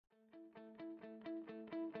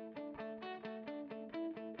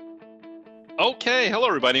Okay, hello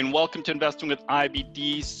everybody, and welcome to Investing with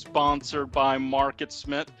IBD, sponsored by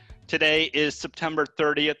MarketSmith. Today is September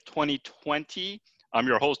 30th, 2020. I'm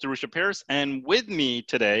your host, Arusha Pierce, and with me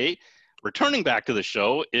today, returning back to the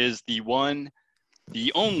show, is the one,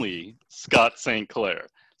 the only Scott St. Clair.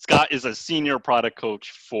 Scott is a senior product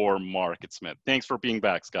coach for MarketSmith. Thanks for being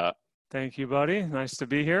back, Scott. Thank you, buddy. Nice to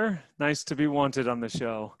be here. Nice to be wanted on the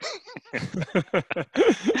show.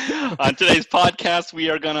 On today's podcast, we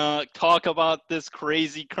are going to talk about this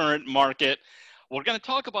crazy current market. We're going to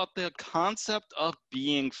talk about the concept of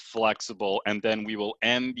being flexible, and then we will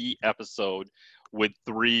end the episode with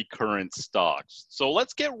 3 current stocks. So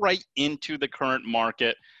let's get right into the current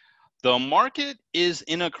market. The market is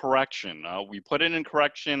in a correction. We put it in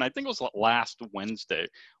correction, I think it was last Wednesday.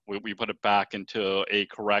 We put it back into a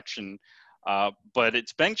correction, but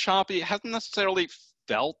it's been choppy. It hasn't necessarily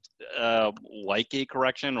felt like a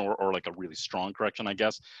correction or like a really strong correction, I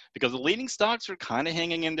guess, because the leading stocks are kind of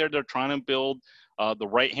hanging in there. They're trying to build the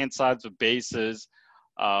right-hand sides of bases.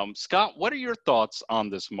 Scott, what are your thoughts on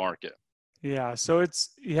this market? Yeah, so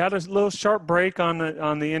you had a little sharp break on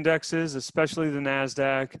the indexes, especially the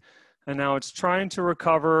NASDAQ, and now it's trying to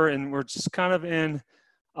recover, and we're just kind of in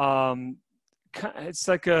it's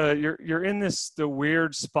like you're in the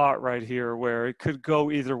weird spot right here where it could go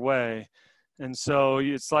either way. And so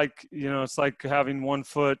it's like, it's like having one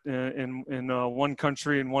foot in one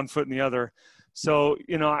country and one foot in the other. So,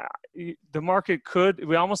 the market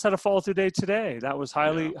we almost had a fall through day today. That was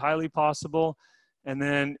highly possible. And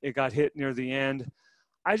then it got hit near the end.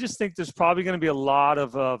 I just think there's probably going to be a lot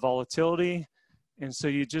of volatility. And so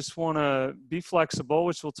you just want to be flexible,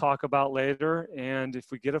 which we'll talk about later. And if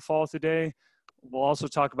we get a fall today, we'll also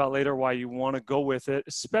talk about later why you want to go with it,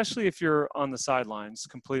 especially if you're on the sidelines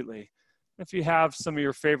completely. If you have some of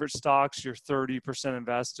your favorite stocks, you're 30%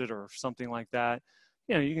 invested or something like that,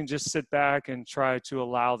 you can just sit back and try to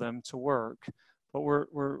allow them to work. But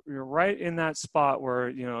you're right in that spot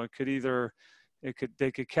where,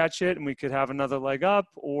 they could catch it and we could have another leg up,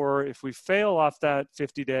 or if we fail off that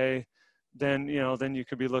 50-day, then you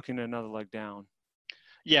could be looking at another leg down.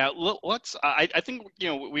 Yeah, let's. I think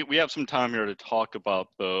we have some time here to talk about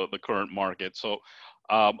the current market. So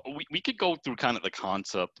we could go through kind of the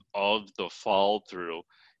concept of the fall through,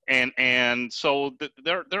 and so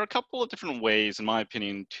there are a couple of different ways, in my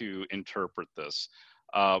opinion, to interpret this.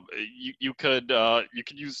 You could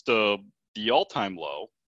use the all-time low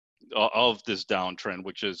of this downtrend,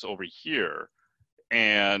 which is over here,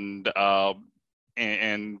 and so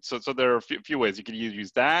there are a few ways you could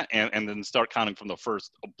use that, and then start counting from the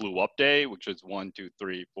first blue up day, which is 1, 2,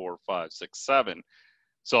 3, 4, 5, 6, 7.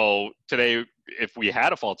 So today, if we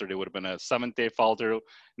had a fall through, it would have been a 7th-day fall through.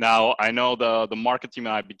 Now I know the market team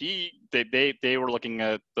at IBD, they were looking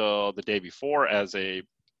at the day before as a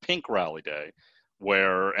pink rally day,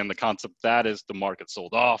 and the concept that is the market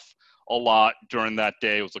sold off a lot during that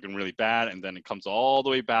day. It was looking really bad, and then it comes all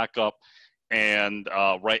the way back up and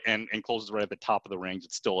closes right at the top of the range.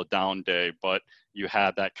 It's still a down day, but you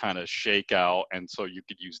had that kind of shakeout, and so you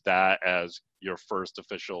could use that as your first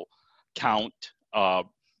official count,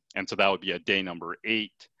 and so that would be a day number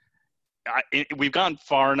 8. We've gone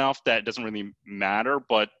far enough that it doesn't really matter,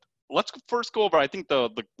 but let's first go over, I think, the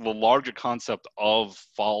larger concept of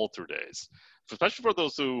fall through days, especially for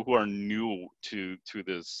those who are new to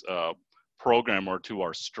this program or to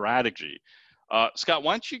our strategy. Scott,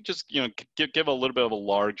 why don't you just give a little bit of a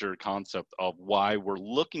larger concept of why we're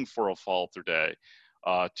looking for a fall through day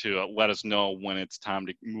to let us know when it's time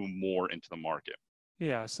to move more into the market.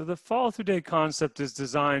 Yeah, so the fall through day concept is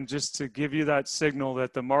designed just to give you that signal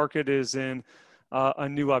that the market is in a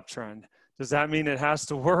new uptrend. Does that mean it has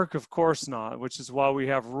to work? Of course not, which is why we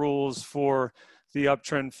have rules for the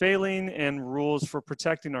uptrend failing and rules for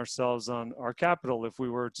protecting ourselves on our capital if we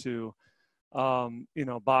were to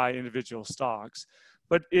buy individual stocks.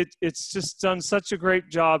 But it's just done such a great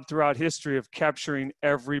job throughout history of capturing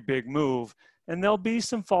every big move. And there'll be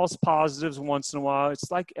some false positives once in a while. It's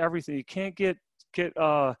like everything. You can't get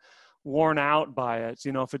worn out by it.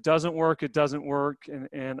 If it doesn't work, it doesn't work.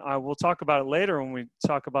 And I will talk about it later when we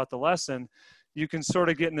talk about the lesson. You can sort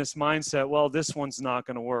of get in this mindset, well, this one's not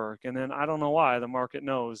going to work. And then I don't know why the market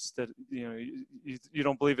knows that, you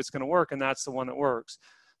don't believe it's going to work, and that's the one that works.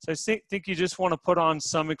 So I think you just want to put on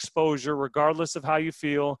some exposure regardless of how you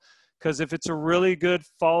feel, because if it's a really good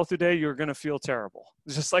follow through day, you're going to feel terrible.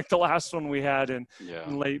 Just like the last one we had in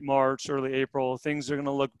late March, early April, things are going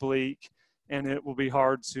to look bleak and it will be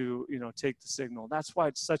hard to, take the signal. That's why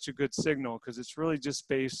it's such a good signal, because it's really just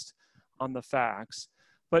based on the facts.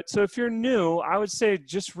 But so if you're new, I would say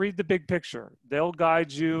just read the big picture. They'll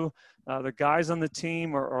guide you. The guys on the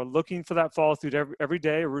team are looking for that follow through every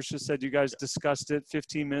day. Arusha said you guys discussed it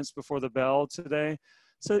 15 minutes before the bell today.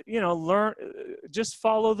 So, learn, just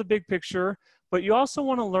follow the big picture, but you also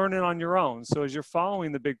want to learn it on your own. So as you're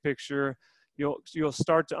following the big picture, you'll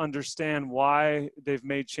start to understand why they've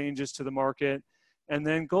made changes to the market, and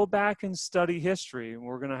then go back and study history. And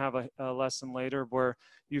we're going to have a lesson later where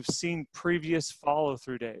you've seen previous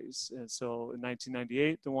follow-through days. And so in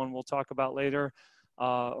 1998, the one we'll talk about later,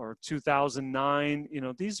 or 2009,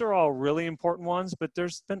 these are all really important ones, but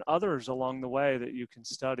there's been others along the way that you can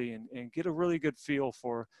study and get a really good feel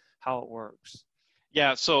for how it works.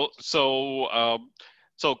 Yeah. So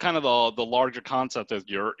kind of the larger concept is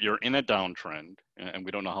you're in a downtrend, and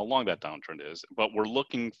we don't know how long that downtrend is, but we're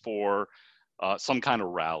looking for some kind of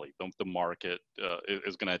rally. The market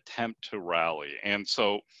is going to attempt to rally. And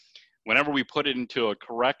so whenever we put it into a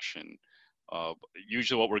correction,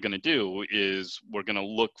 usually what we're going to do is we're going to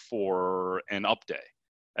look for an up day.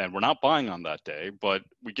 And we're not buying on that day, but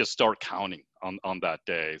we just start counting on that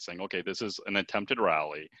day, saying, okay, this is an attempted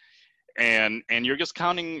rally. And you're just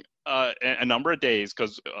counting a number of days,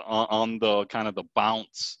 because on the kind of the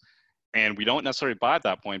bounce, and we don't necessarily buy at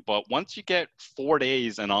that point. But once you get 4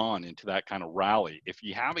 days and on into that kind of rally, if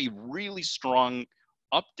you have a really strong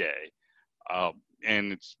up day,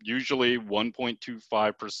 and it's usually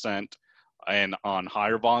 1.25%, and on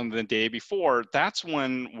higher volume than the day before, that's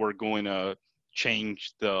when we're going to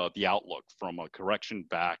change the outlook from a correction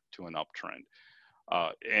back to an uptrend.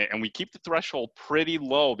 And we keep the threshold pretty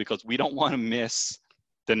low because we don't want to miss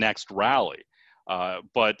the next rally.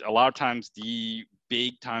 But a lot of times the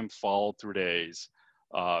big time fall through days,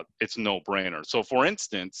 it's a no-brainer. So for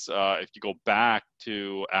instance, if you go back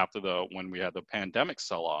to when we had the pandemic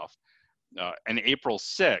sell-off, and April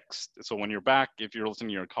 6th, so when you're back, if you're listening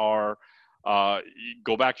to your car, you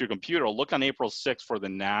go back to your computer, look on April 6th for the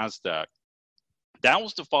NASDAQ. That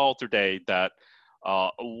was the follow through day that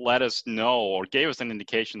let us know, or gave us an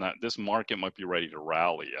indication that this market might be ready to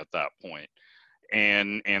rally at that point.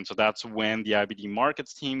 And so that's when the IBD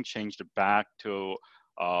markets team changed it back to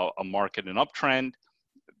a market and uptrend.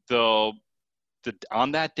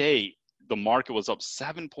 On that day, the market was up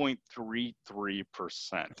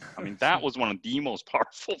 7.33%. I mean, that was one of the most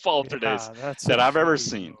powerful fall through days that I've ever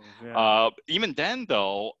seen. Yeah. Even then,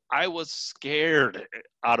 though, I was scared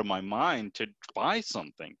out of my mind to buy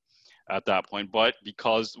something at that point. But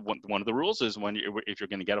because one of the rules is if you're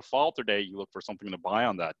going to get a fall through day, you look for something to buy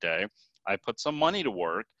on that day. I put some money to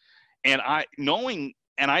work, and I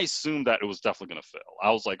assumed that it was definitely going to fail.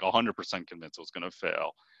 I was like 100% convinced it was going to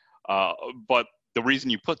fail. But the reason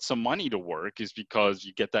you put some money to work is because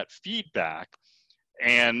you get that feedback.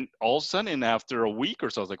 And all of a sudden, after a week or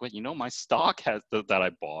so, I was like, wait, my stock has that I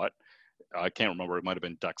bought, I can't remember, it might have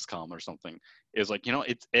been Dexcom or something, is like,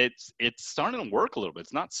 it's starting to work a little bit.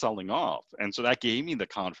 It's not selling off. And so that gave me the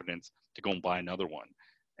confidence to go and buy another one.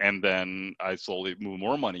 And then I slowly moved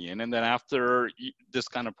more money in. And then after this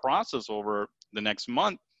kind of process over the next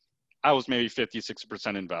month, I was maybe 50,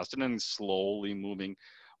 60% invested, and slowly moving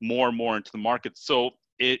more and more into the market. So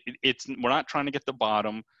it's we're not trying to get the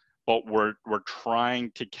bottom, but we're trying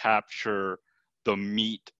to capture the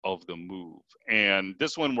meat of the move. And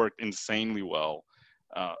this one worked insanely well.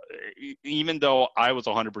 Even though I was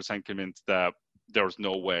 100% convinced that there was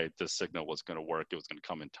no way this signal was going to work, it was going to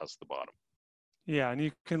come and test the bottom. Yeah, and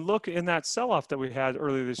you can look in that sell-off that we had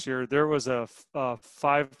earlier this year. There was a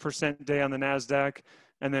 5% day on the NASDAQ,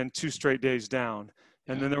 and then 2 straight days down.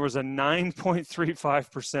 And then there was a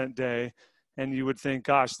 9.35% day, and you would think,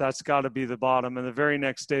 gosh, that's got to be the bottom. And the very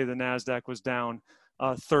next day, the NASDAQ was down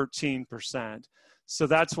 13%. So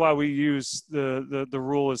that's why we use the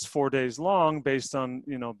rule is 4 days long based on,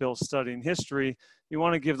 Bill studying history. You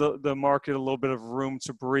want to give the market a little bit of room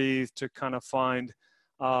to breathe, to kind of find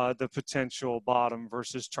the potential bottom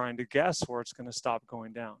versus trying to guess where it's going to stop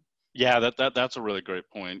going down. Yeah, that's a really great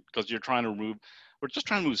point, because we're just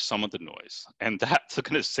trying to move some of the noise, and that's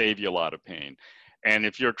going to save you a lot of pain. And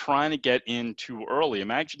if you're trying to get in too early,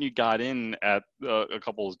 imagine you got in at a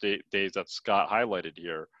couple of days that Scott highlighted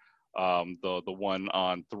here, the one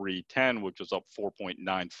on 310, which was up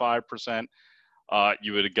 4.95%.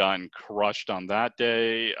 You would have gotten crushed on that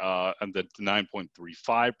day, and the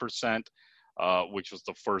 9.35%, which was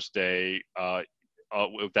the first day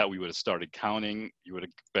that we would have started counting. You would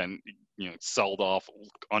have been, sold off,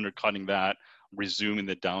 undercutting that, resuming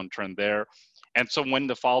the downtrend there. And so when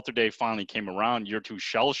the fall through day finally came around, you're too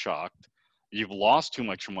shell shocked. You've lost too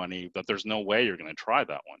much money that there's no way you're going to try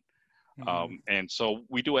that one. Mm-hmm. And so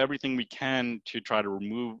we do everything we can to try to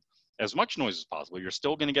remove as much noise as possible. You're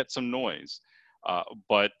still going to get some noise,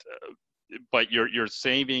 but you're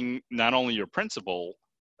saving not only your principal,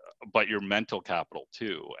 but your mental capital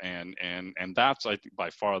too. And that's, I think, by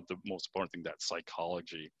far the most important thing, that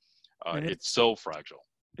psychology. It's so fragile.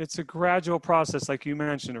 It's a gradual process, like you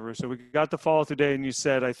mentioned, Arusa. We got the follow through day, and you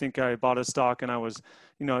said, I think I bought a stock and I was,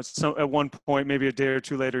 at one point, maybe a day or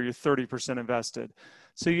two later, you're 30% invested.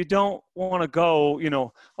 So you don't want to go,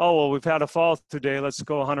 oh, well, we've had a follow through day, let's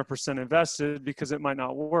go 100% invested, because it might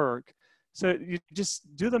not work. So you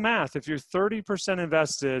just do the math. If you're 30%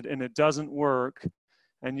 invested and it doesn't work,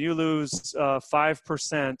 and you lose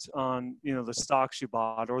 5% on the stocks you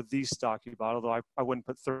bought, or the stock you bought, although I wouldn't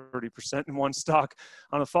put 30% in one stock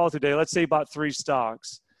on a fall through day. Let's say you bought 3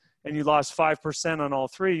 stocks and you lost 5% on all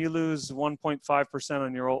 3, you lose 1.5%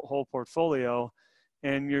 on your whole portfolio,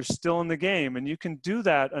 and you're still in the game. And you can do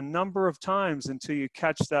that a number of times until you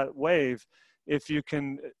catch that wave, if you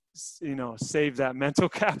can save that mental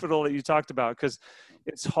capital that you talked about, because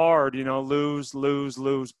it's hard, lose,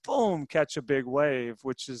 boom, catch a big wave,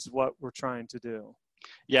 which is what we're trying to do.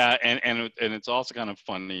 Yeah, and it's also kind of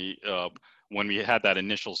funny, when we had that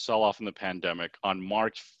initial sell-off in the pandemic on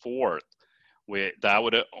March 4th,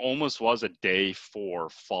 that almost was a day 4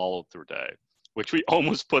 follow-through day, which we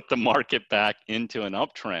almost put the market back into an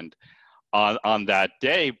uptrend on that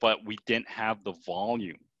day, but we didn't have the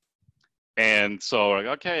volume. And so,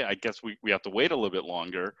 okay, I guess we have to wait a little bit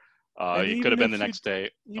longer. It could have been the next day.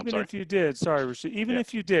 Even if you did, sorry, Rashid,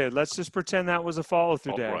 if you did, let's just pretend that was a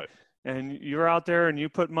follow-through day. Right. And you're out there and you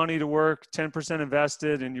put money to work, 10%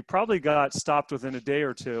 invested, and you probably got stopped within a day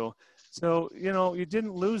or two. So, you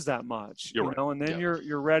didn't lose that much, right. And then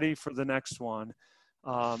you're ready for the next one.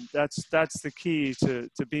 That's the key to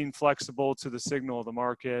being flexible to the signal of the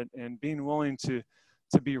market, and being willing to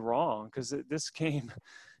be wrong, because this game,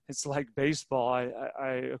 it's like baseball.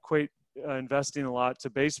 I equate investing a lot to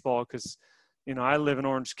baseball, because I live in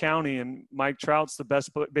Orange County, and Mike Trout's the best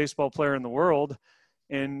baseball player in the world,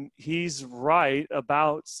 and he's right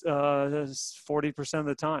about 40% of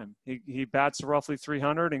the time. He bats roughly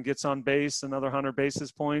 300 and gets on base another 100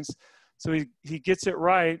 basis points. So he gets it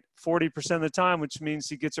right 40% of the time, which means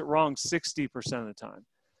he gets it wrong 60% of the time,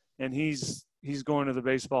 and he's going to the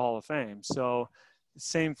Baseball Hall of Fame. So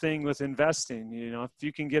same thing with investing. If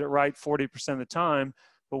you can get it right 40% of the time,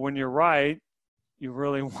 but when you're right, you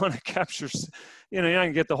really want to capture, you're not going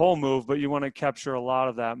to get the whole move, but you want to capture a lot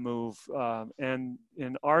of that move. And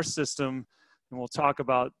in our system, and we'll talk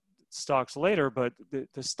about stocks later, but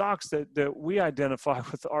the stocks that we identify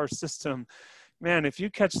with our system, man, if you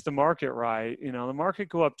catch the market right, the market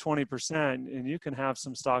go up 20%, and you can have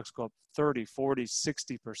some stocks go up 30, 40,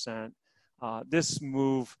 60%. This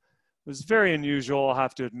move was very unusual, I'll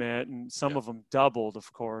have to admit, and some of them doubled,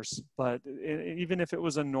 of course. But even if it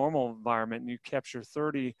was a normal environment and you capture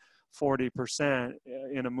 30, 40%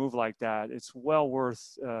 in a move like that, it's well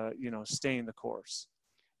worth, staying the course.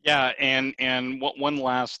 Yeah, and one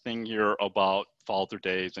last thing here about follow-through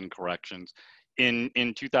days and corrections. In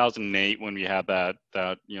 2008, when we had that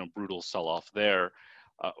brutal sell-off there,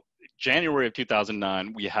 January of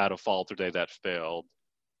 2009, we had a follow-through day that failed.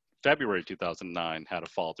 February 2009 had a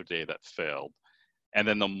follow-through day that failed, and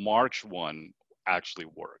then the March one actually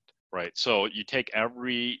worked, right? So you take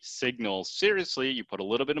every signal seriously, you put a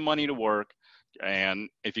little bit of money to work, and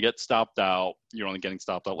if you get stopped out, you're only getting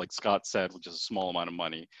stopped out, like Scott said, which is a small amount of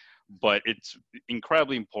money. But it's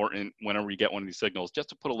incredibly important whenever you get one of these signals just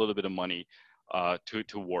to put a little bit of money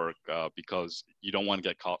to work, because you don't want to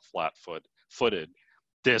get caught flat-footed.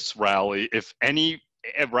 This rally, if any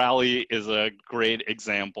rally, is a great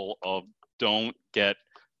example of don't get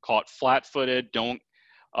caught flat-footed. Don't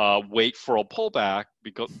wait for a pullback,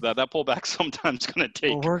 because that pullback sometimes going to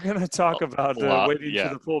take. Well, we're going to talk about waiting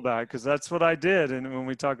for the pullback, because that's what I did. And when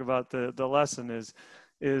we talk about the lesson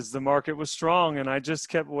is the market was strong, and I just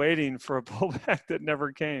kept waiting for a pullback that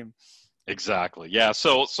never came. Exactly. Yeah.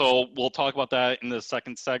 So we'll talk about that in the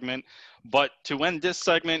second segment. But to end this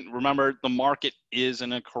segment, remember, the market is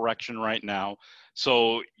in a correction right now.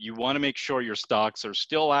 So you want to make sure your stocks are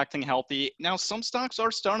still acting healthy. Now, some stocks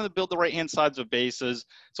are starting to build the right-hand sides of bases,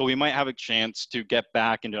 so we might have a chance to get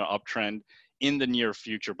back into an uptrend in the near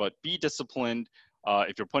future. But be disciplined.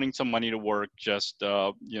 If you're putting some money to work, just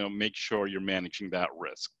make sure you're managing that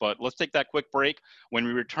risk. But let's take that quick break. When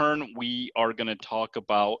we return, we are going to talk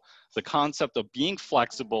about the concept of being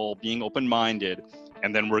flexible, being open-minded,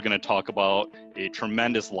 and then we're going to talk about a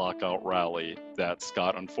tremendous lockout rally that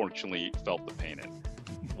Scott unfortunately felt the pain in.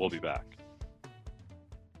 We'll be back.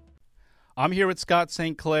 I'm here with Scott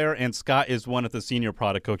St. Clair, and Scott is one of the senior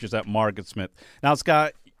product coaches at Market Smith. Now,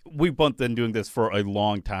 Scott, we've both been doing this for a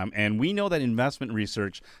long time, and we know that investment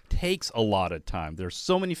research takes a lot of time. There's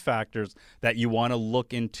so many factors that you want to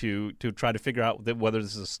look into to try to figure out whether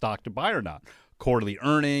this is a stock to buy or not. Quarterly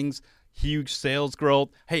earnings, huge sales growth.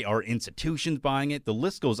 Hey, are institutions buying it? The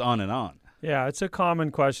list goes on and on. Yeah, it's a common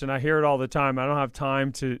question. I hear it all the time. I don't have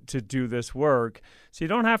time to do this work. So you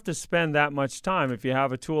don't have to spend that much time. If you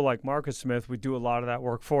have a tool like MarketSmith, we do a lot of that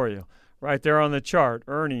work for you. Right there on the chart,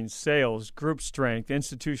 earnings, sales, group strength,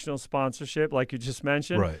 institutional sponsorship, like you just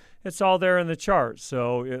mentioned. Right. It's all there in the chart,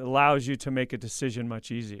 so it allows you to make a decision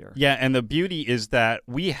much easier. Yeah, and the beauty is that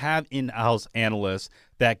we have in-house analysts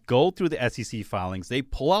that go through the SEC filings. They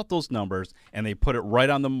pull out those numbers, and they put it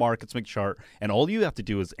right on the MarketSmith chart, and all you have to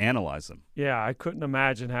do is analyze them. Yeah, I couldn't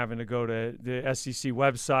imagine having to go to the SEC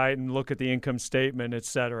website and look at the income statement, et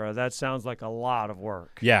cetera. That sounds like a lot of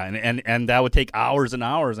work. Yeah, and that would take hours and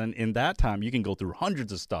hours, and in that time, you can go through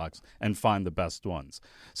hundreds of stocks and find the best ones.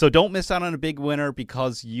 So don't miss out on a big winner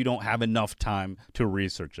because you don't have enough time to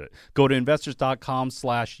research it. Go to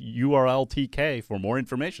investors.com/URLTK for more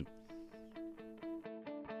information.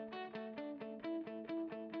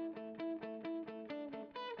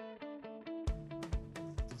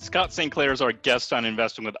 Scott St. Clair is our guest on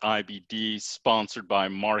Investing with IBD, sponsored by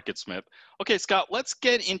MarketSmith. Okay, Scott, let's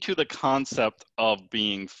get into the concept of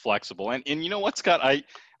being flexible. And you know what, Scott? I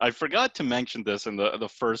forgot to mention this in the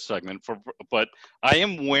first segment, but I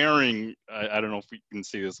am wearing, I don't know if we can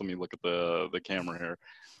see this. Let me look at the camera here.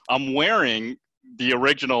 I'm wearing the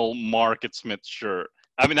original MarketSmith shirt.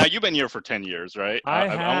 I mean, now you've been here for 10 years, right?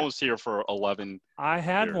 I'm almost here for 11 I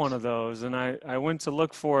had years. one of those, and I went to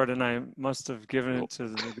look for it, and I must have given it to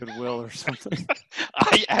the Goodwill or something.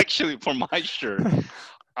 I actually, for my shirt,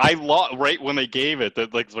 I lost right when they gave it,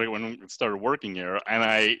 that like right when we started working here, and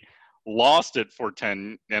I lost it for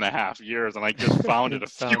 10 and a half years, and I just found it a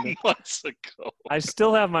few months ago. I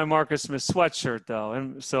still have my MarketSmith sweatshirt, though,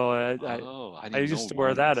 and so I used to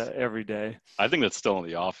wear that every day. I think that's still in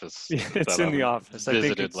the office. It's in the office. I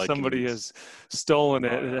think somebody has stolen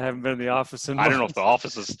it. I haven't been in the office in months. I don't know if the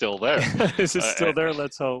office is still there. Is it still there?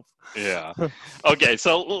 Let's hope. Yeah. Okay,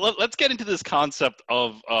 so let's get into this concept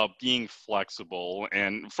of being flexible.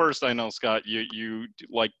 And first, I know, Scott, you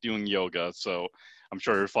like doing yoga, so I'm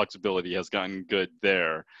sure your flexibility has gotten good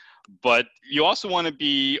there. But you also want to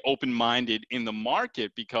be open-minded in the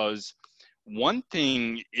market, because one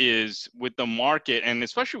thing is with the market, and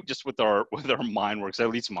especially just with our mind works, at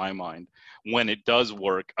least my mind, when it does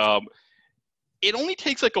work, it only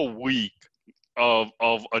takes like a week of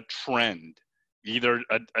a trend, either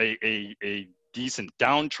a decent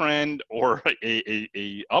downtrend or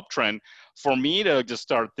a uptrend, for me to just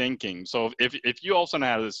start thinking. So if you also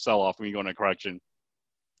have this sell-off when you go in a correction,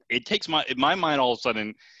 it takes my mind all of a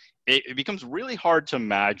sudden, it becomes really hard to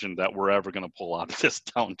imagine that we're ever going to pull out of this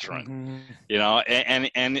downtrend, you know,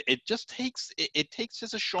 and it just takes, it takes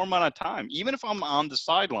just a short amount of time. Even if I'm on the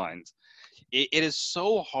sidelines, it is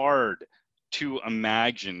so hard to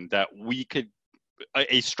imagine that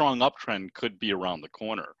a strong uptrend could be around the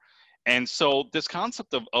corner. And so this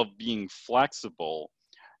concept of being flexible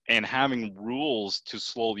and having rules to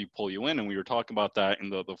slowly pull you in, and we were talking about that in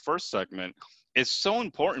the first segment, is so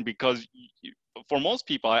important, because for most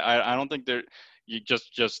people, I don't think the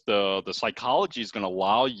psychology is going to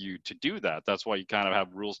allow you to do that. That's why you kind of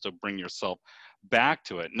have rules to bring yourself back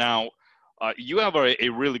to it. Now, you have a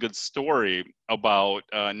really good story about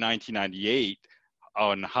 1998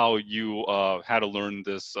 on how you had to learn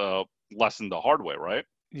this lesson the hard way, right?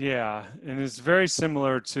 Yeah, and it's very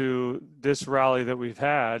similar to this rally that we've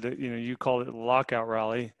had. You know, you called it the lockout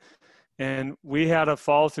rally. And we had a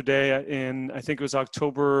fall through day in, I think it was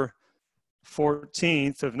October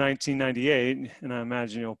 14th of 1998. And I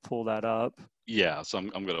imagine you'll pull that up. Yeah, so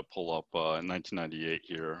I'm going to pull up 1998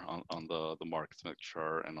 here on the MarketSmith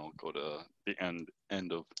chart, and I'll go to the end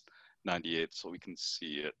of 98 so we can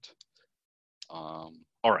see it. All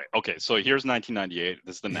right. Okay. So here's 1998.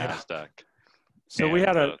 This is the NASDAQ. So we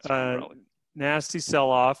had a nasty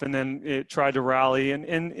sell-off, and then it tried to rally.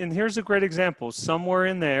 And here's a great example. Somewhere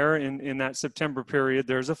in there, in that September period,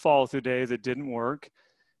 there's a fall-through day that didn't work,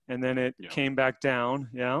 and then it came back down.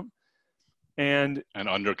 Yeah. And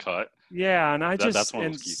undercut. Yeah,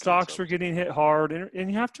 and stocks were getting hit hard.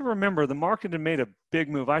 And you have to remember, the market had made a big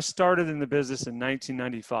move. I started in the business in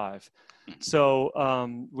 1995. So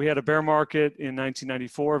we had a bear market in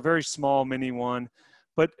 1994, a very small mini one.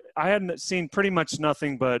 But I hadn't seen pretty much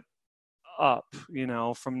nothing but up, you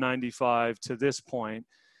know, from 95 to this point.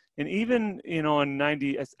 And even, you know, in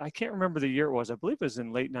 90, I can't remember the year it was. I believe it was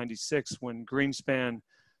in late 96 when Greenspan,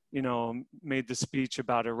 you know, made the speech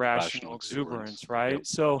about irrational exuberance, right? Yep.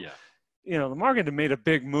 So the market had made a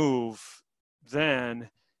big move then.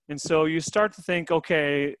 And so you start to think,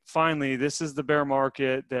 okay, finally, this is the bear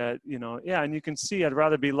market that, and you can see I'd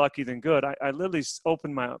rather be lucky than good. I literally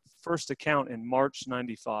opened my first account in March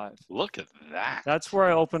 95. Look at that. That's where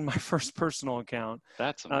I opened my first personal account.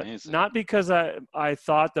 That's amazing. Not because I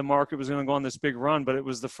thought the market was going to go on this big run, but it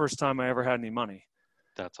was the first time I ever had any money.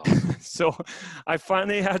 That's awesome. So I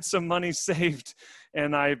finally had some money saved,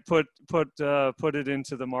 and I put it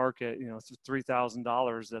into the market,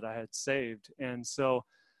 $3,000 that I had saved. And so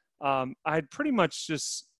I had pretty much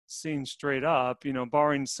just seen straight up,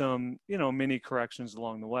 barring some, mini corrections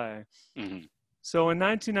along the way. Mm-hmm. So in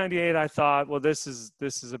 1998, I thought, well, this is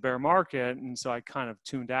a bear market. And so I kind of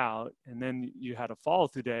tuned out. And then you had a follow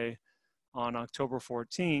through day on October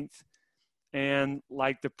 14th. And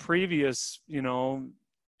like the previous,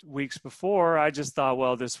 weeks before, I just thought,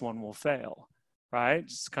 well, this one will fail, right?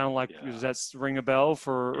 It's kind of like, does that ring a bell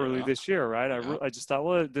for early this year, right? Yeah. I just thought,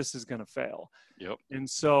 well, this is going to fail. Yep. And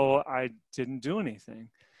so I didn't do anything.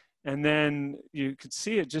 And then you could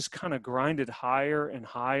see it just kind of grinded higher and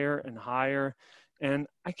higher and higher. And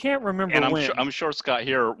I can't remember and when. I'm sure Scott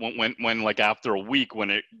here, when like after a week,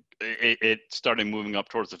 when it started moving up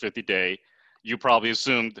towards the 50-day, you probably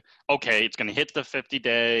assumed, okay, it's going to hit the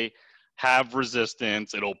 50-day, have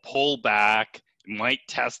resistance, it'll pull back, it might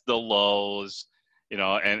test the lows,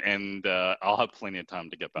 and I'll have plenty of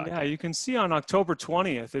time to get back. Yeah, you can see on October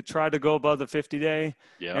 20th, it tried to go above the 50-day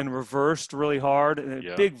and reversed really hard, and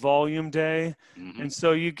a big volume day. Mm-hmm. And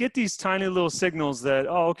so you get these tiny little signals that,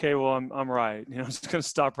 oh, okay, well, I'm right. It's going to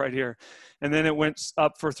stop right here. And then it went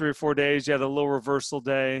up for 3 or 4 days. You had a little reversal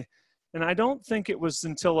day. And I don't think it was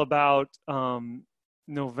until about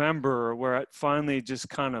November where it finally just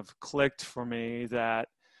kind of clicked for me that,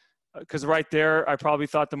 because right there, I probably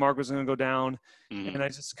thought the market was going to go down. Mm-hmm. And I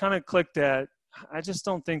just kind of clicked that I just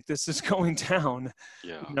don't think this is going down.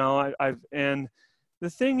 Yeah. And the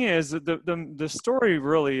thing is, the story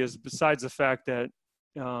really is, besides the fact that,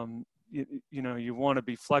 you want to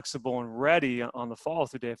be flexible and ready on the follow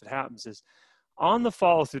through day if it happens, is on the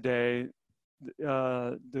follow through day,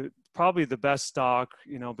 probably the best stock,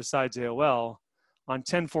 besides AOL on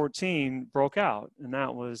 10/14 broke out, and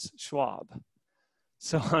that was Schwab.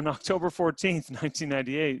 So on October 14th,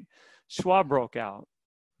 1998, Schwab broke out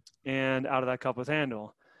and out of that cup with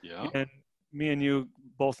handle. Yeah. And me and you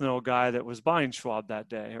both know a guy that was buying Schwab that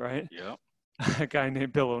day, right? Yeah. A guy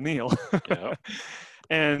named Bill O'Neill. Yeah.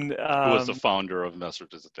 And who was the founder of Investor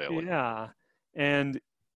Visit Daily. Yeah. And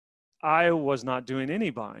I was not doing any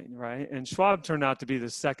buying, right? And Schwab turned out to be the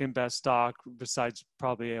second best stock besides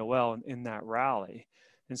probably AOL in that rally.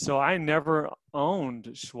 And so I never owned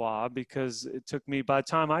Schwab because it took me, by the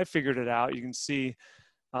time I figured it out, you can see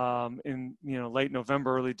in, late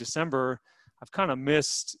November, early December, I've kind of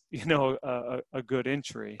missed, a good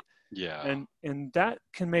entry. Yeah. And that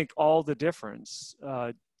can make all the difference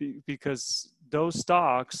because those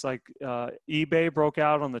stocks like eBay broke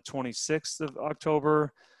out on the 26th of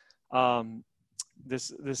October.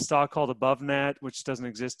 This stock called AboveNet, which doesn't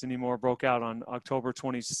exist anymore, broke out on October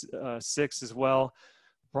 26th as well.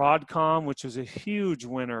 Broadcom, which was a huge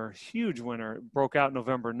winner, broke out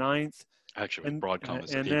November 9th. Actually, Broadcom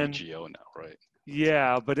is ABGO now, right?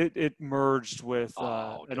 Yeah, but it merged with,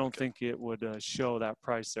 Okay, I don't think it would show that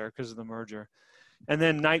price there because of the merger. And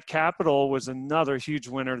then Knight Capital was another huge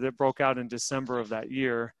winner that broke out in December of that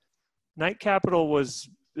year. Knight Capital was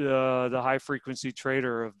the high frequency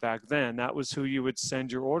trader of back then. That was who you would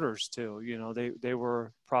send your orders to. They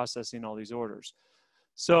were processing all these orders.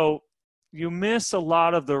 So you miss a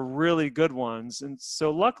lot of the really good ones. And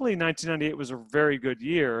so luckily 1998 was a very good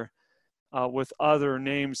year with other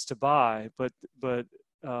names to buy, but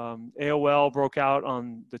AOL broke out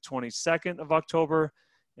on the 22nd of October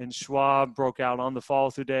and Schwab broke out on the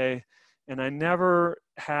follow through day. And I never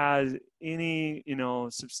had any,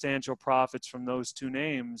 substantial profits from those two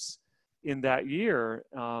names in that year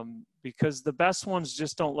because the best ones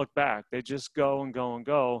just don't look back. They just go and go and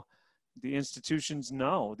go. The institutions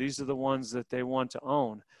know these are the ones that they want to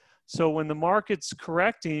own. So when the market's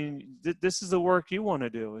correcting, this is the work you want to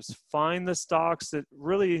do, is find the stocks that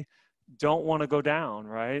really don't want to go down,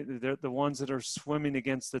 right? They're the ones that are swimming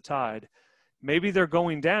against the tide. Maybe they're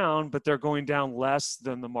going down, but they're going down less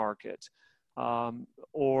than the market.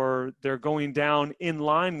 Or they're going down in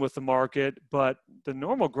line with the market, but the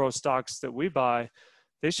normal growth stocks that we buy,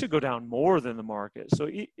 they should go down more than the market. So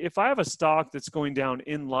if I have a stock that's going down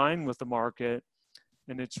in line with the market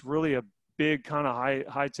and it's really a big kind of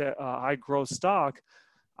high growth stock,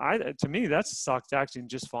 to me, that's a stock that's acting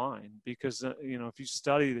just fine because, if you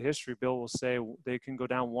study the history, Bill will say they can go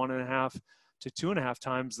down 1.5 to 2.5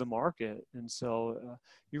 times the market. And so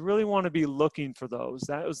you really want to be looking for those.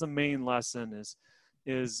 That was the main lesson,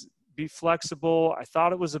 is be flexible. I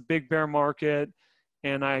thought it was a big bear market,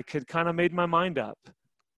 and I could kind of made my mind up.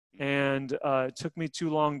 And it took me too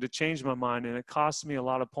long to change my mind, and it cost me a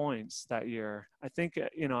lot of points that year. I think,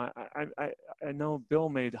 I know Bill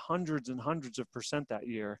made hundreds and hundreds of percent that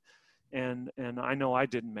year. And I know I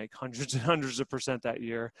didn't make hundreds and hundreds of percent that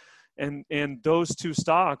year. And those two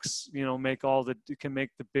stocks, can make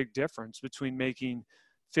the big difference between making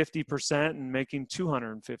 50% and making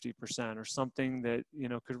 250%, or something that,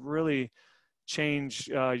 could really change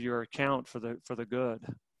your account for the good.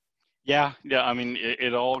 Yeah. I mean,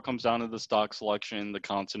 it all comes down to the stock selection, the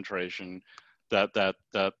concentration. That's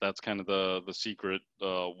kind of the secret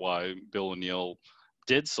why Bill O'Neill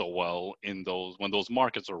did so well when those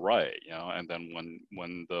markets are right, and then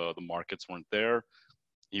when the markets weren't there,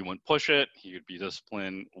 he wouldn't push it. He would be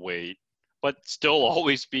disciplined, wait, but still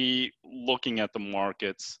always be looking at the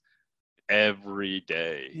markets every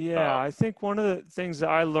day. Yeah, I think one of the things that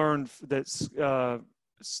I learned that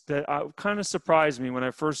kind of surprised me when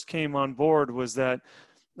I first came on board was that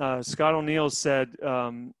Scott O'Neill said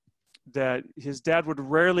that his dad would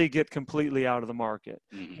rarely get completely out of the market.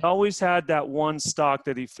 Mm-hmm. He always had that one stock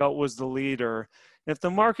that he felt was the leader. If the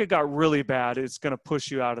market got really bad, it's going to push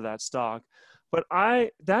you out of that stock. But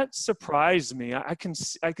that surprised me. I can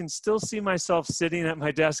still see myself sitting at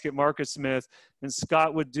my desk at MarketSmith, and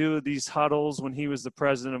Scott would do these huddles when he was the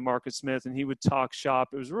president of MarketSmith, and he would talk shop.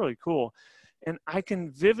 It was really cool. And I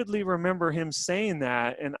can vividly remember him saying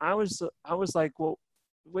that. And I was like, well,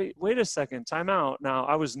 wait a second, time out. Now,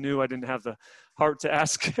 I was new. I didn't have the heart to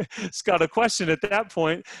ask Scott a question at that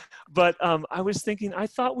point. But I was thinking, I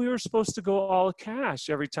thought we were supposed to go all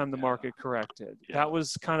cash every time the market corrected. Yeah. That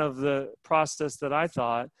was kind of the process that I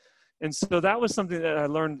thought. And so that was something that I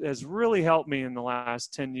learned has really helped me in the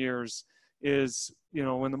last 10 years is,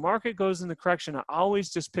 when the market goes into correction, I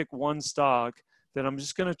always just pick one stock that I'm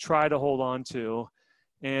just going to try to hold on to.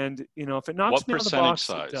 And, if it knocks me out of the box,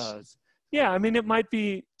 size? It does. Yeah, I mean, it might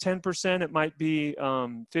be 10%, it might be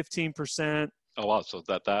 15%. Oh wow, so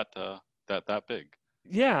that big.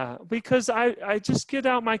 Yeah, because I just get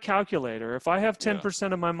out my calculator. If I have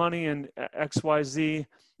 10% of my money in XYZ,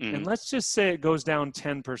 Mm-hmm. and let's just say it goes down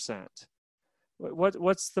 10%.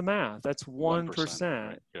 What's the math? That's 1%.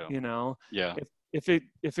 Right. Yeah. If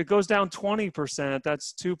it goes down 20%,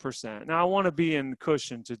 that's 2%. Now I want to be in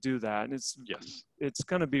cushion to do that, and it's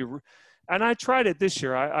going to be. And I tried it this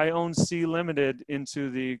year. I owned C Limited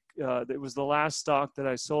into it was the last stock that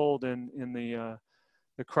I sold in the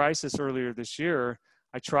crisis earlier this year.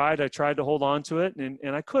 I tried to hold on to it,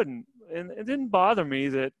 and I couldn't. And it didn't bother me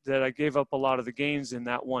that I gave up a lot of the gains in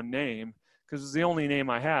that one name, because it was the only name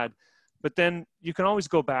I had. But then you can always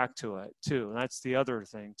go back to it too. And that's the other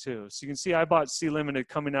thing too. So you can see I bought C Limited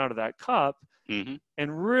coming out of that cup, Mm-hmm.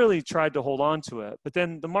 and really tried to hold on to it. But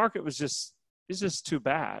then the market was just too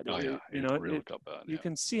bad. Oh yeah, it really got bad. You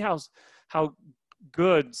can see how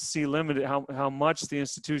good C Limited, how much the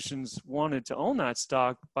institutions wanted to own that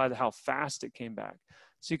stock by how fast it came back.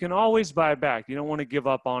 So you can always buy it back. You don't want to give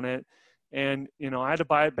up on it. And I had to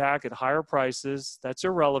buy it back at higher prices. That's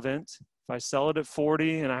irrelevant. If I sell it at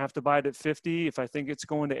 40 and I have to buy it at 50, if I think it's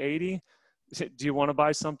going to 80, do you want to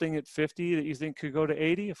buy something at 50 that you think could go to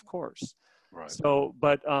 80? Of course. Right. So,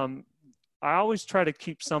 but I always try to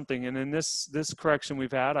keep something. And in this correction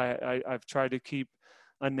we've had, I've tried to keep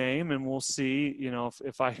a name, and we'll see,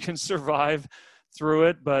 if I can survive through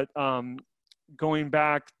it. But going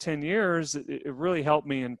back 10 years, it really helped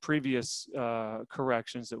me in previous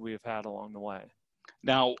corrections that we have had along the way.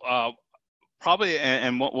 Now, probably,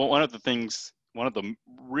 and one of the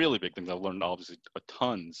really big things I've learned, obviously, a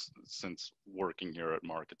tons since working here at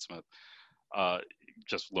MarketSmith,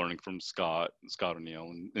 just learning from Scott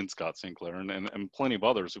O'Neill and Scott Sinclair and plenty of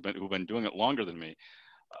others who've been doing it longer than me.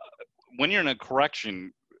 When you're in a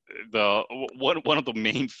correction, one of the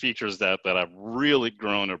main features that I've really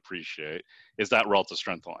grown to appreciate is that relative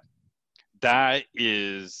strength line. That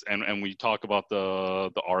is, and we talk about the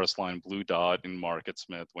RS line blue dot in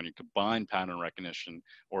MarketSmith, when you combine pattern recognition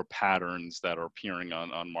or patterns that are appearing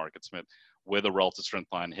on MarketSmith with a relative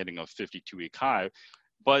strength line hitting a 52-week high.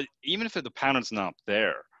 But even if the pattern's not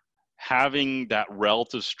there, having that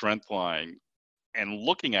relative strength line and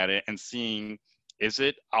looking at it and seeing, is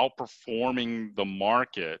it outperforming the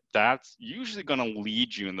market? That's usually going to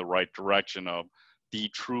lead you in the right direction of the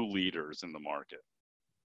true leaders in the market.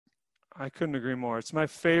 I couldn't agree more. It's my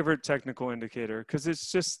favorite technical indicator because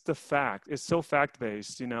it's just the fact. It's so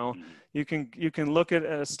fact-based, Mm-hmm. You can look at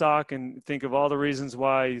a stock and think of all the reasons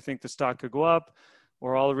why you think the stock could go up,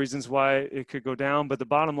 or all the reasons why it could go down. But the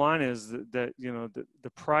bottom line is that you know, the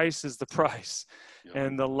price is the price. Yeah.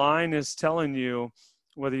 And the line is telling you,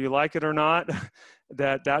 whether you like it or not,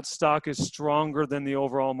 that stock is stronger than the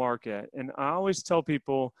overall market. And I always tell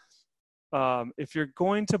people, if you're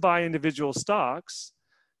going to buy individual stocks,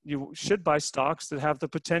 you should buy stocks that have the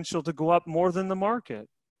potential to go up more than the market.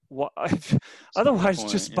 Otherwise,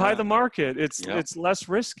 just buy the market. It's less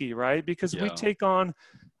risky, right? Because we take on,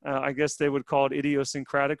 I guess they would call it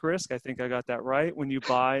idiosyncratic risk. I think I got that right. When you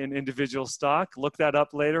buy an individual stock, look that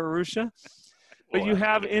up later, Arusha. But you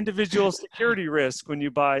have individual security risk when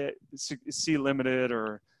you buy C Limited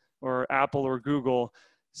or Apple or Google.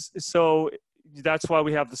 So that's why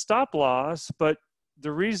we have the stop loss. But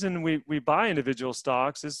the reason we buy individual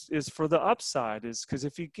stocks is for the upside, is because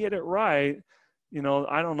if you get it right, you know,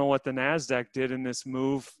 I don't know what the NASDAQ did in this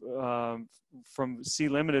move from C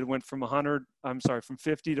Limited went from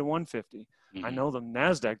 50 to 150. Mm-hmm. I know the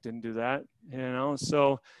NASDAQ didn't do that, you know,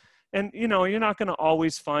 so. And, you know, you're not going to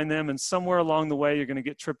always find them. And somewhere along the way, you're going to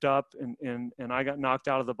get tripped up. And I got knocked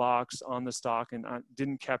out of the box on the stock, and I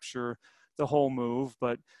didn't capture the whole move,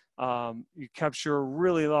 but you capture a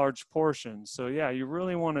really large portion. So, yeah, you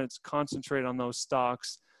really want to concentrate on those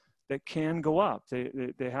stocks that can go up.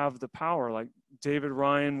 They have the power. Like David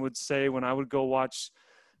Ryan would say when I would go watch,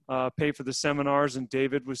 pay for the seminars and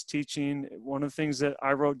David was teaching, one of the things that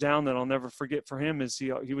I wrote down that I'll never forget for him is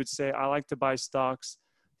he would say, I like to buy stocks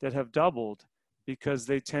that have doubled because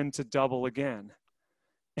they tend to double again.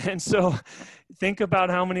 And so think about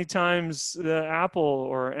how many times Apple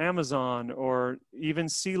or Amazon or even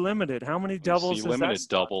C Limited, how many doubles C Limited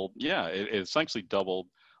doubled? Yeah, it essentially doubled.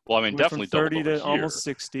 Well, I mean, definitely from 30 doubled to almost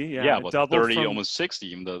 60. Yeah, but 30, almost 60,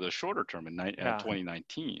 even the shorter term in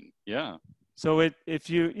 2019. Yeah. So if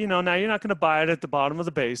you know, now you're not going to buy it at the bottom of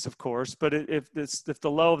the base, of course, but if the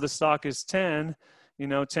low of the stock is 10, you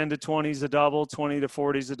know, 10 to 20 is a double, 20 to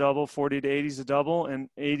 40 is a double, 40 to 80 is a double, and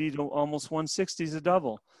 80 to almost 160 is a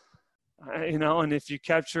double. You know, and if you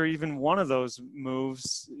capture even one of those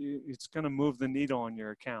moves, it's going to move the needle on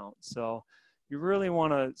your account. So you really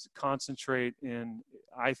want to concentrate in,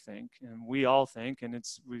 I think, and we all think, and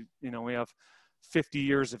we have 50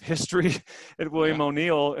 years of history at William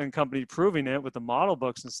O'Neill and company proving it with the model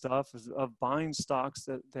books and stuff of buying stocks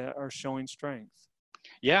that are showing strength.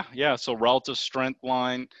 Yeah. So relative strength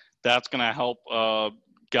line, that's going to help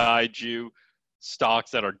guide you. Stocks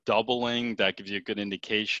that are doubling, that gives you a good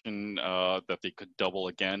indication that they could double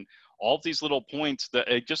again. All of these little points, that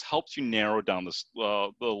it just helps you narrow down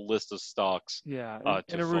the list of stocks. Yeah,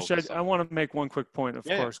 and Arusha, I want to make one quick point, of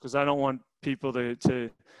course, because I don't want people to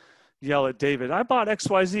yell at David. I bought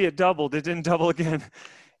XYZ, it doubled, it didn't double again.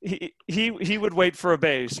 He would wait for a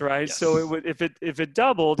base, right? Yes. So if it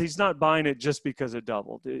doubled, he's not buying it just because it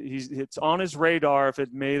doubled. It's on his radar if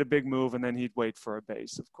it made a big move, and then he'd wait for a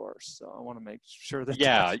base, of course. So I want to make sure that.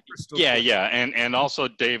 Yeah. And also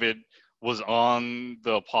David was on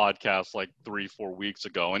the podcast like 3-4 weeks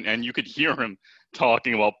ago, and you could hear him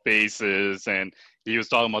talking about bases, and he was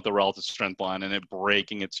talking about the relative strength line and it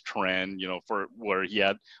breaking its trend, you know, for where he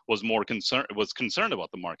was concerned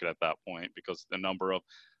about the market at that point, because the number of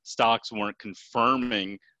stocks weren't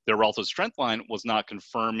confirming their relative strength line, was not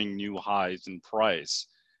confirming new highs in price,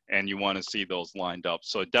 and you want to see those lined up.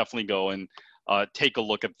 So definitely go and take a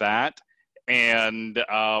look at that. And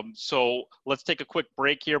so let's take a quick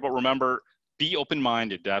break here, but remember, be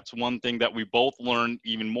open-minded. That's one thing that we both learned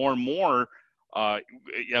even more and more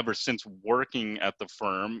ever since working at the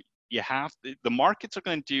firm. The markets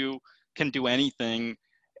can do anything,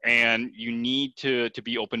 and you need to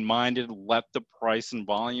be open-minded. Let the price and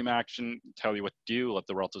volume action tell you what to do. Let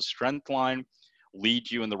the relative strength line lead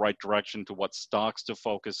you in the right direction to what stocks to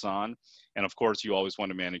focus on. And of course, you always want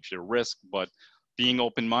to manage your risk, but being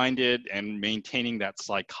open-minded and maintaining that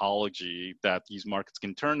psychology that these markets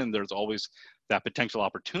can turn, and there's always that potential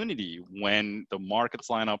opportunity when the markets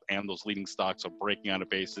line up and those leading stocks are breaking on a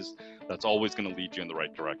basis, that's always going to lead you in the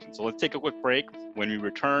right direction. So let's take a quick break. When we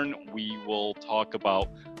return, we will talk about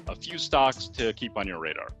a few stocks to keep on your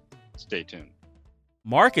radar. Stay tuned.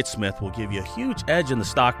 MarketSmith will give you a huge edge in the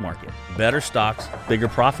stock market. Better stocks, bigger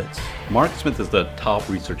profits. MarketSmith is the top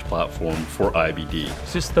research platform for IBD.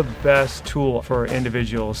 It's just the best tool for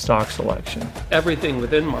individual stock selection. Everything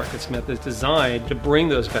within MarketSmith is designed to bring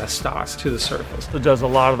those best stocks to the surface. It does a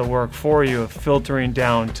lot of the work for you of filtering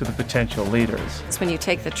down to the potential leaders. It's when you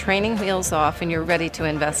take the training wheels off and you're ready to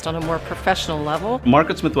invest on a more professional level.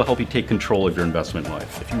 MarketSmith will help you take control of your investment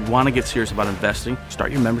life. If you want to get serious about investing,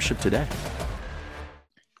 start your membership today.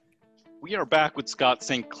 we are back with Scott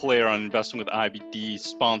St. Clair on Investing with IBD,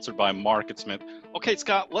 sponsored by MarketSmith. Okay,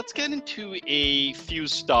 Scott, let's get into a few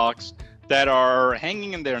stocks that are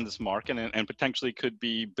hanging in there in this market and potentially could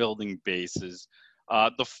be building bases.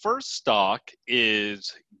 The first stock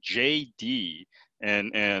is JD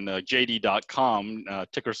and JD.com,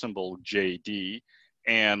 ticker symbol JD.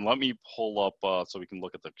 And let me pull up so we can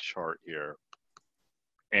look at the chart here.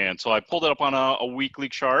 And so I pulled it up on a weekly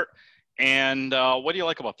chart. And what do you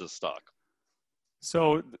like about this stock?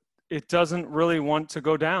 So it doesn't really want to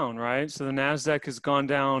go down, right? So the NASDAQ has gone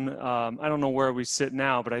down. I don't know where we sit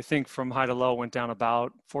now, but I think from high to low went down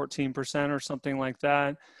about 14% or something like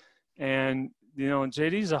that. And, you know,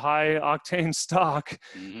 JD's a high octane stock,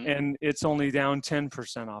 and it's only down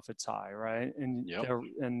 10% off its high, right? And,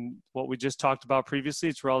 and what we just talked about previously,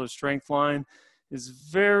 its relative strength line is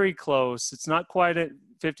very close. It's not quite at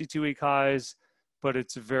 52-week highs, but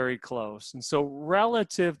it's very close. And so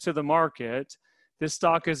relative to the market, this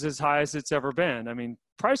stock is as high as it's ever been. I mean,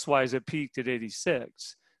 price-wise, it peaked at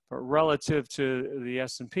 86, but relative to the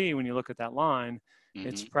S&P, when you look at that line,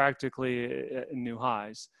 it's practically at new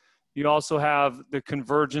highs. You also have the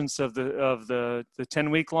convergence of the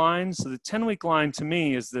 10-week line. So the 10-week line, to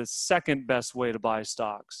me, is the second best way to buy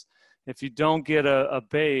stocks. If you don't get a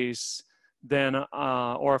base, then,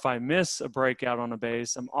 or if I miss a breakout on a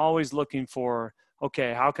base, I'm always looking for,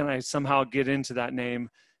 okay, how can I somehow get into that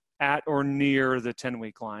name at or near the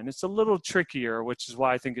 10-week line? It's a little trickier, which is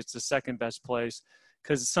why I think it's the second best place,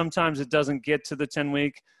 because sometimes it doesn't get to the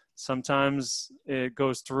 10-week. Sometimes it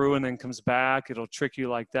goes through and then comes back. It'll trick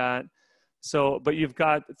you like that. So, but you've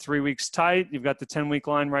got 3 weeks tight. You've got the 10-week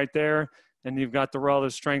line right there, and you've got the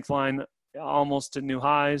relative strength line almost at new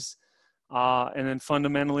highs. And then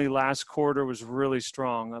fundamentally, last quarter was really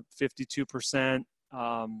strong, up 52%,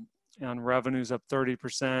 on revenues up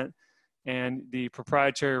 30%. And the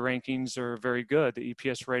proprietary rankings are very good. The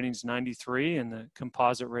EPS rating's 93, and the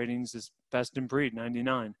composite ratings is best in breed,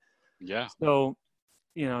 99. Yeah. So,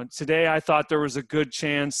 you know, today I thought there was a good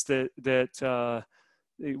chance that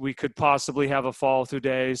we could possibly have a fall through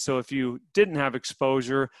day. So if you didn't have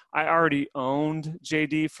exposure, I already owned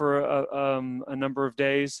JD for a number of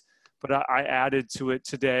days, but I added to it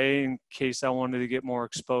today in case I wanted to get more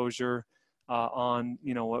exposure on,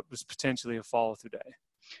 you know, what was potentially a fall through day.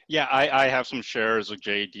 Yeah, I have some shares of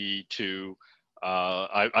JD too.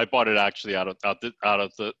 I bought it actually out of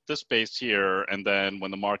this space here, and then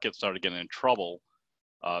when the market started getting in trouble,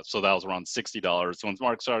 so that was around $60. So when the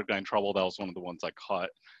market started getting in trouble, that was one of the ones I caught.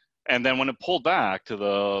 And then when it pulled back to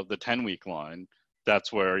the 10-week line,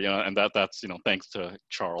 that's where, you know, and that's, you know, thanks to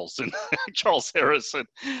Charles and Charles Harris and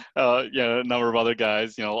a number of other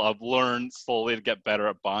guys, you know, I've learned slowly to get better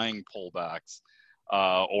at buying pullbacks,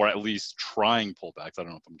 or at least trying pullbacks. I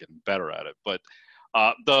don't know if I'm getting better at it, but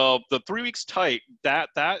the 3 weeks tight, that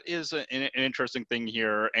is an interesting thing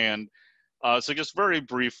here. And so just very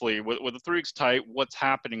briefly, with the 3 weeks tight, what's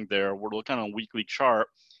happening there? We're looking on a weekly chart.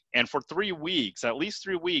 And for 3 weeks, at least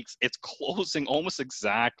 3 weeks, it's closing almost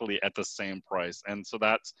exactly at the same price. And so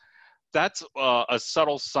that's a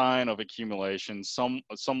subtle sign of accumulation. Some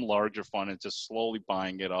larger fund is just slowly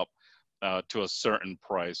buying it up to a certain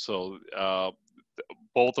price. So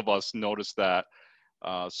both of us noticed that.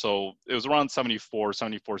 So it was around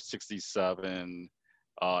 74.67.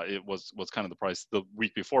 It was kind of the price. The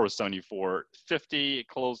week before was 74.50. It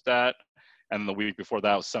closed at. And the week before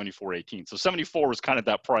that was 74.18. So 74 was kind of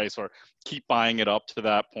that price, or keep buying it up to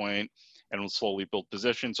that point and we'll slowly build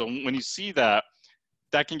position. So when you see that,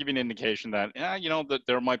 that can give you an indication that, you know, that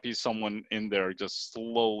there might be someone in there just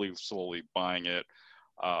slowly buying it.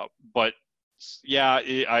 But yeah,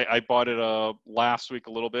 I bought it last week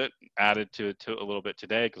a little bit, added to a little bit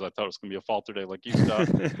today because I thought it was going to be a fall through day like you thought.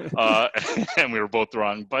 And we were both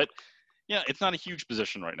wrong. But yeah, it's not a huge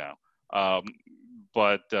position right now.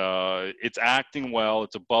 But it's acting well.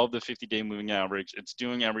 It's above the 50-day moving average. It's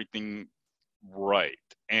doing everything right.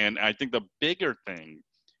 And I think the bigger thing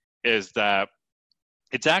is that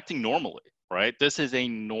it's acting normally, right? This is a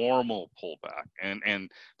normal pullback. And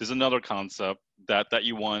there's another concept that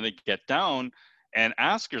you want to get down and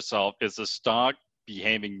ask yourself, is the stock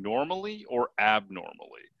behaving normally or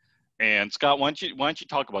abnormally? And Scott, why don't you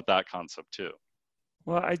talk about that concept too?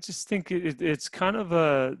 Well, I just think it's kind of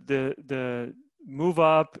the move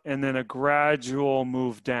up and then a gradual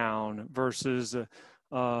move down versus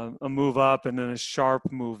a move up and then a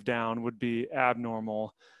sharp move down would be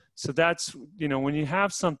abnormal. So that's, you know, when you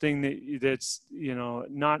have something that's, you know,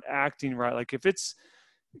 not acting right, like if it's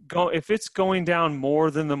going down more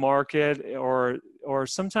than the market, or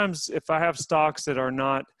sometimes if I have stocks that are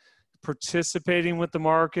not participating with the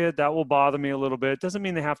market, that will bother me a little bit. Doesn't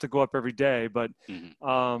mean they have to go up every day, but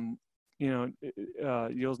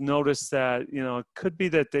you'll notice that, it could be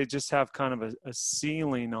that they just have kind of a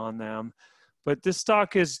ceiling on them. But this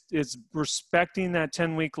stock is respecting that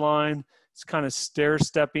 10-week line. It's kind of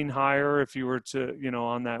stair-stepping higher if you were to,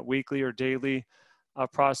 on that weekly or daily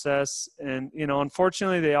process. And,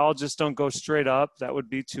 unfortunately, they all just don't go straight up. That would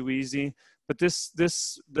be too easy. But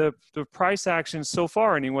the price action so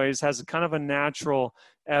far anyways has a kind of a natural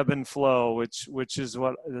ebb and flow, which is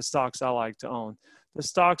what the stocks I like to own. The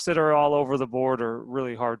stocks that are all over the board are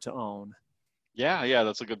really hard to own. Yeah,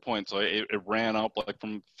 that's a good point. So it ran up like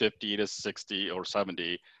from 50 to 60 or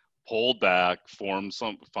 70, pulled back, found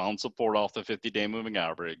support off the 50-day moving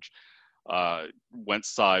average, went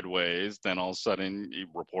sideways. Then all of a sudden, he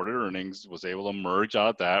reported earnings, was able to merge out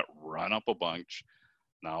of that, run up a bunch.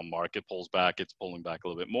 Now market pulls back, it's pulling back a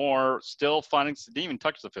little bit more. Still didn't even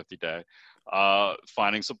touch the 50-day,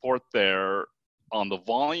 finding support there. On the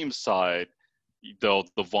volume side, though,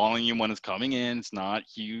 the volume when it's coming in, it's not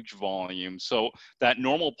huge volume. So that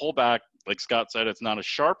normal pullback, like Scott said, it's not a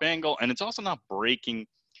sharp angle, and it's also not breaking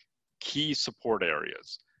key support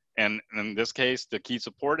areas. And in this case, the key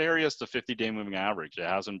support area is the 50-day moving average. It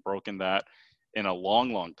hasn't broken that in a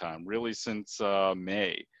long time, really since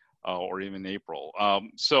May or even April.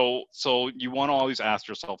 So you want to always ask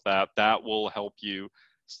yourself that. That will help you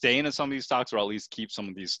stay into some of these stocks, or at least keep some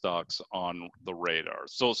of these stocks on the radar.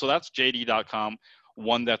 So that's JD.com,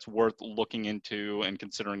 one that's worth looking into and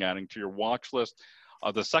considering adding to your watch list.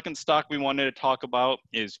 The second stock we wanted to talk about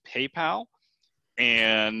is PayPal.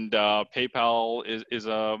 And PayPal is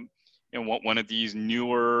one of these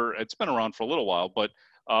newer, it's been around for a little while, but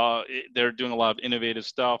they're doing a lot of innovative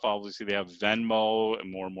stuff. Obviously, they have Venmo, and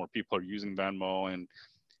more people are using Venmo, and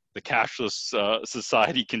the cashless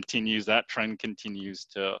society continues. That trend continues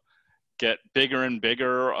to get bigger and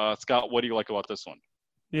bigger. Scott, what do you like about this one?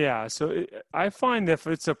 Yeah, so I find if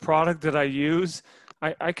it's a product that I use,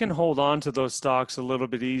 I can hold on to those stocks a little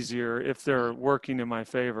bit easier if they're working in my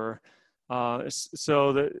favor.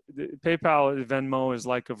 So the PayPal, Venmo is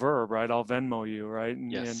like a verb, right? I'll Venmo you, right?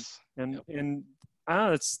 Yes. And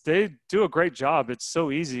they do a great job. It's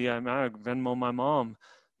so easy. I Venmo my mom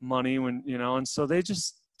money when, and so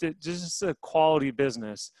just a quality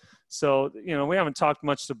business. So, we haven't talked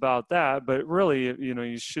much about that, but really,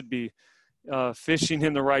 you should be fishing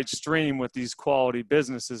in the right stream with these quality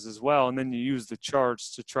businesses as well. And then you use the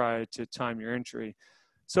charts to try to time your entry.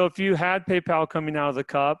 So if you had PayPal coming out of the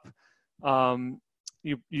cup,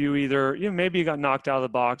 you either, maybe you got knocked out of the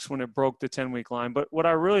box when it broke the 10-week line. But what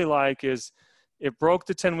I really like is it broke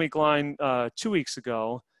the 10-week line 2 weeks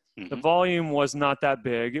ago. The volume was not that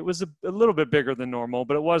big. It was a little bit bigger than normal,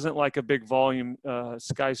 but it wasn't like a big volume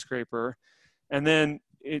skyscraper. And then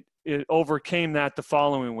it overcame that the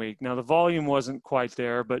following week. Now, the volume wasn't quite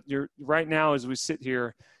there, but right now as we sit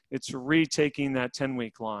here, it's retaking that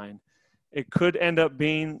 10-week line. It could end up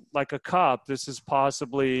being like a cup. This is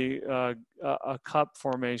possibly a cup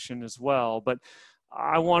formation as well. But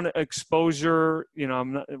I want exposure.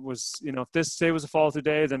 If this day was a fall through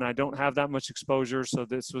day, then I don't have that much exposure. So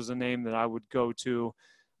this was a name that I would go to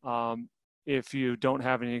if you don't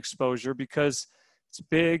have any exposure, because it's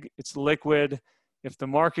big, it's liquid. If the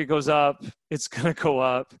market goes up, it's going to go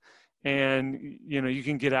up. And, you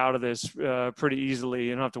can get out of this pretty easily.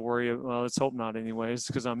 You don't have to worry. Well, let's hope not anyways,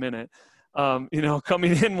 because I'm in it.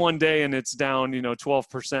 Coming in one day and it's down,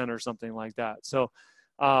 12% or something like that. So,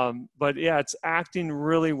 but yeah, it's acting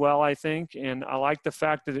really well, I think. And I like the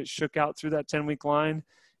fact that it shook out through that 10-week line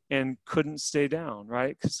and couldn't stay down,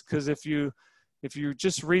 right? Because if you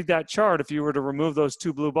just read that chart, if you were to remove those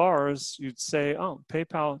two blue bars, you'd say, oh,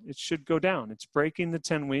 PayPal, it should go down. It's breaking the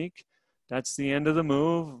 10-week. That's the end of the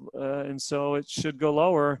move. And so it should go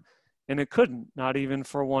lower. And it couldn't, not even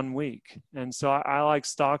for 1 week. And so I like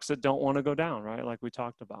stocks that don't want to go down, right? Like we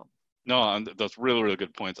talked about. No, that's really, really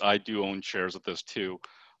good points. I do own shares of this too.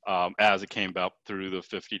 As it came up through the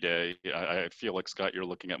 50-day, I feel like, Scott, you're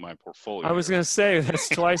looking at my portfolio. I was going to say that's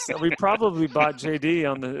twice. We probably bought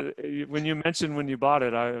JD when you mentioned when you bought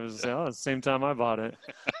it. I was the same time I bought it.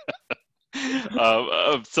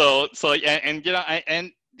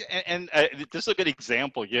 This is a good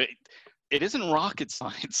example. It isn't rocket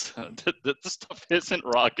science. This stuff isn't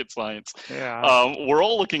rocket science. Yeah. We're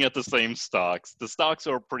all looking at the same stocks. The stocks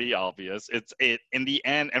are pretty obvious. In the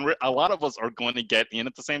end, and a lot of us are going to get in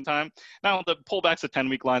at the same time. Now, the pullbacks at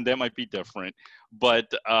 10-week line, that might be different. But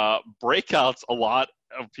breakouts, a lot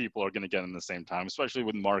of people are going to get in the same time, especially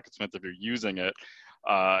with MarketSmith if you're using it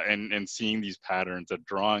and seeing these patterns and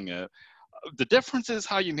drawing it. The difference is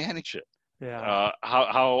how you manage it. how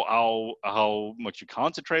much you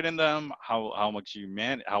concentrate in them, how much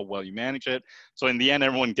how well you manage it. So in the end,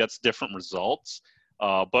 everyone gets different results.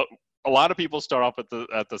 But a lot of people start off at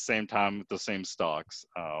the same time with the same stocks.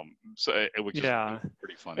 Which is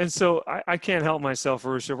pretty funny. And so I can't help myself,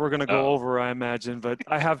 Arusha. We're going to go over, I imagine, but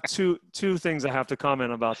I have two things I have to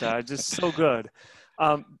comment about that. It's just so good.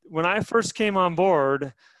 When I first came on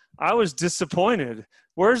board, I was disappointed.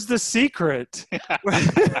 Where's the secret?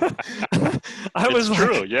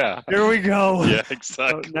 True, yeah. Here we go. Yeah,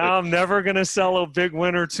 exactly. So now I'm never going to sell a big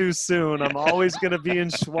winner too soon. I'm always going to be in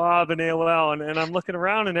Schwab and AOL. And I'm looking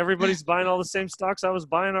around and everybody's buying all the same stocks I was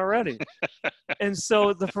buying already. And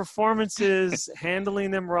so the performance is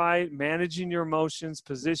handling them right, managing your emotions,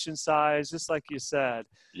 position size, just like you said.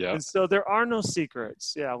 Yeah. And so there are no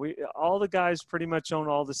secrets. Yeah, all the guys pretty much own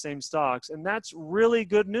all the same stocks. And that's really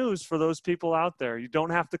good news for those people out there. You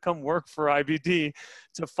don't have to come work for IBD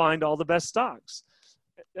to find all the best stocks.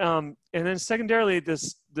 And then secondarily,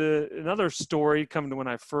 another story coming to when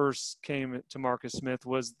I first came to Marcus Smith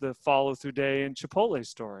was the follow through day and Chipotle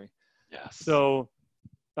story. Yes. So,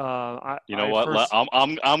 I'm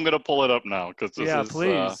going to pull it up now because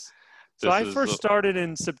please. So I first started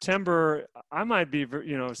in September. I might be,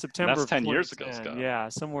 September. That's 10 years ago, Scott. Yeah,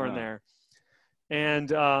 somewhere in there.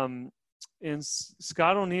 And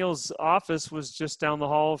Scott O'Neill's office was just down the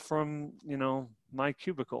hall from, my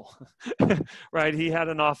cubicle, right? He had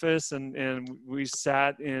an office and we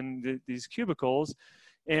sat in these cubicles.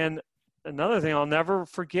 And another thing I'll never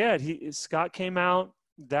forget, Scott came out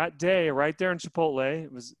that day right there in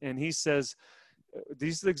Chipotle. And he says,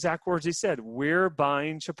 these are the exact words he said, "We're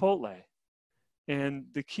buying Chipotle." And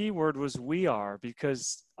the key word was "we are,"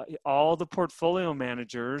 because all the portfolio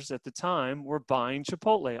managers at the time were buying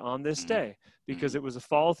Chipotle on this day because it was a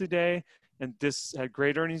follow through day and this had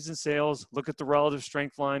great earnings and sales. Look at the relative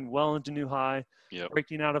strength line, well into new high,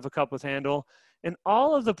 breaking out of a cup with handle. And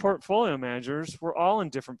all of the portfolio managers were all in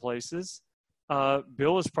different places.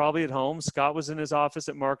 Bill was probably at home. Scott was in his office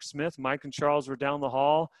at Mark Smith. Mike and Charles were down the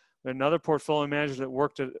hall. Another portfolio manager that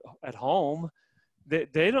worked at home.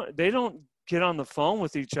 They don't get on the phone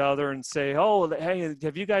with each other and say, "Oh, hey,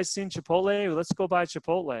 have you guys seen Chipotle? Let's go buy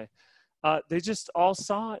Chipotle." They just all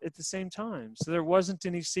saw it at the same time. So there wasn't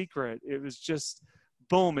any secret. It was just,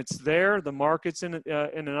 boom, it's there. The market's in an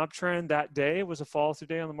uptrend that day. It was a fall through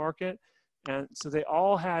day on the market. And so they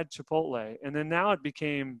all had Chipotle. And then now it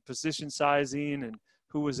became position sizing and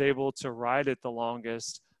who was able to ride it the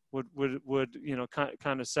longest would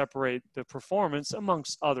kind of separate the performance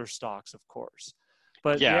amongst other stocks, of course.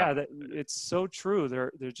 But it's so true.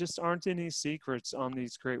 There just aren't any secrets on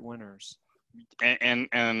these great winners. And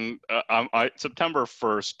September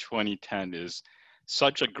 1st, 2010 is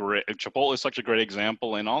Chipotle is such a great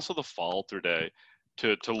example, and also the follow through day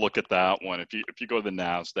to look at that one. If you go to the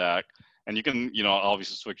NASDAQ, and you can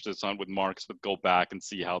obviously switch this on with marks, but go back and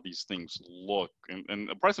see how these things look, and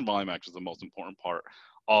the price and volume actually is the most important part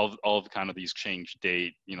of kind of these change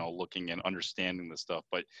date, looking and understanding this stuff.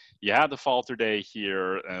 But you have the follow through day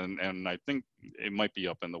here, and I think it might be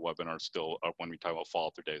up in the webinar still when we talk about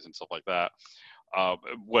follow through days and stuff like that,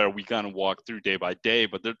 where we kind of walk through day by day.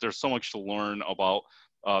 But there's so much to learn about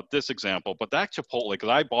this example. But that Chipotle, because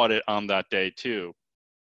I bought it on that day too,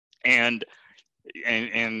 and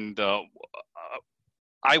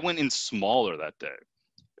I went in smaller that day.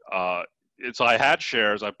 So I had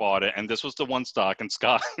shares, I bought it, and this was the one stock. And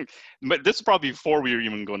Scott, but this is probably before we were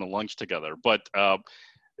even going to lunch together. But I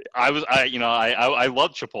loved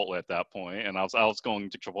Chipotle at that point, and I was going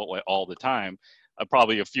to Chipotle all the time.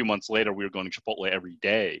 Probably a few months later, we were going to Chipotle every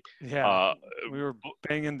day. Yeah, we were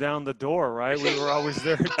banging down the door, right? We were always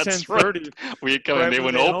there at 10:30. Right. We'd come and they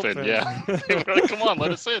wouldn't open. Yeah, they were like, "Come on,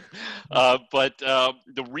 let us in." But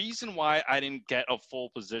the reason why I didn't get a full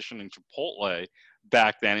position in Chipotle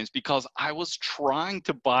back then is because I was trying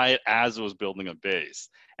to buy it as it was building a base,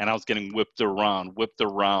 and I was getting whipped around,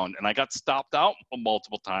 and I got stopped out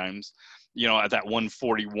multiple times. At that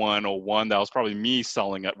 141.01, that was probably me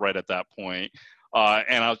selling it right at that point.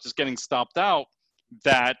 And I was just getting stopped out,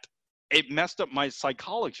 that it messed up my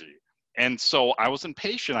psychology. And so I was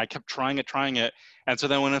impatient. I kept trying it. And so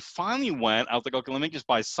then when it finally went, I was like, okay, let me just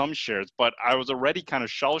buy some shares. But I was already kind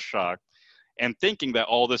of shell-shocked and thinking that,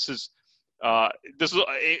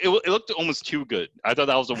 it looked almost too good. I thought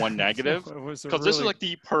that was the one negative, because this is like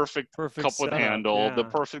the perfect cup with handle, the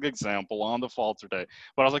perfect example on the falter day.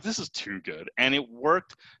 But I was like, this is too good. And it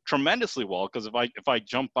worked tremendously well, because if I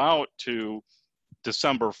jump out to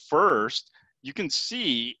December 1st, you can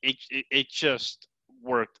see it just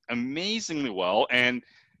worked amazingly well. And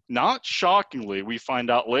not shockingly, we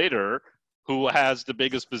find out later who has the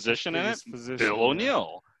biggest position in it? Bill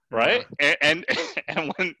O'Neill, right? Yeah. And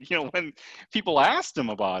when people asked him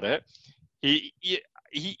about it, he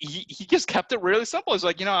just kept it really simple. It's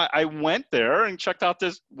like, I went there and checked out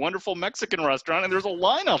this wonderful Mexican restaurant, and there's a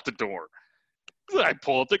line out the door. I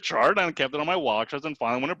pulled up the chart and I kept it on my watch list, and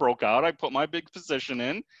finally when it broke out, I put my big position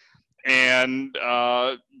in, and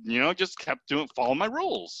just kept following my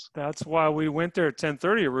rules. That's why we went there at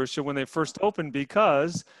 10:30, Arusha, when they first opened,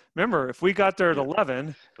 because remember, if we got there at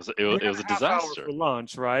 11, it was a disaster for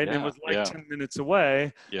lunch, right? Yeah, and it was like 10 minutes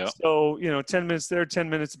away. Yeah. So 10 minutes there, 10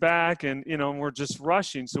 minutes back, and we're just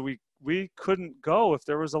rushing. So we couldn't go if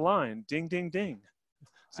there was a line. Ding, ding, ding.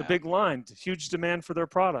 It's a big line. Huge demand for their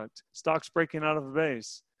product. Stocks breaking out of the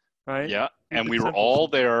base, right? Yeah, and we were all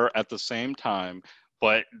there at the same time.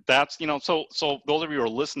 But that's, so those of you who are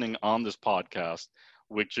listening on this podcast,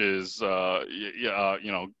 which is, going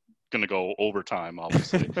to go overtime,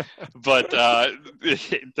 obviously. But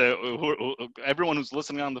everyone who's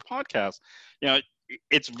listening on the podcast,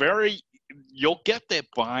 you'll get that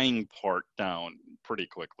buying part down pretty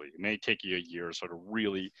quickly. It may take you a year sort of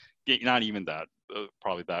really, not even that,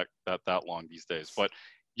 probably that long these days. But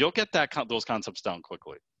you'll get those concepts down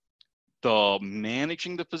quickly. The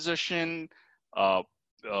managing the position,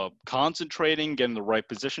 concentrating, getting the right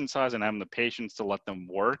position size, and having the patience to let them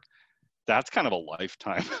work, that's kind of a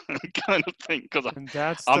lifetime kind of thing, because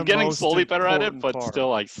I'm getting slowly better at it, but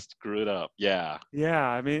still I screw it up. Yeah.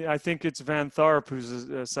 I mean, I think it's Van Tharp, who's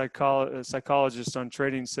a psychologist on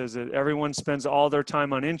trading, says that everyone spends all their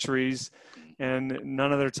time on entries and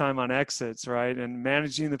none of their time on exits, right? And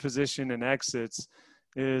managing the position and exits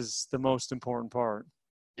is the most important part.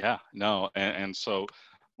 Yeah, no, and so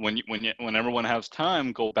when everyone has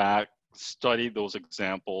time, go back, study those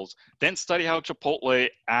examples, then study how Chipotle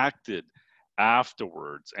acted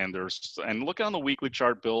afterwards, and look on the weekly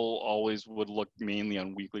chart. Bill always would look mainly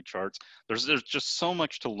on weekly charts. There's just so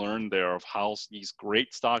much to learn there of how these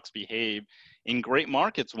great stocks behave in great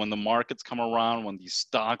markets, when the markets come around, when these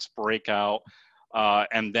stocks break out,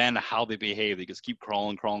 and then how they behave. They just keep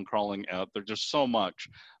crawling. There's just so much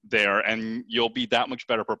there, and you'll be that much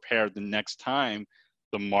better prepared the next time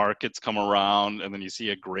the markets come around, and then you see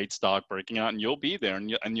a great stock breaking out, and you'll be there,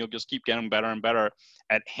 and you'll just keep getting better and better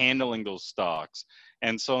at handling those stocks.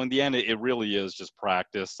 And so in the end, it really is just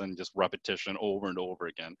practice and just repetition over and over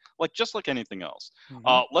again, just like anything else.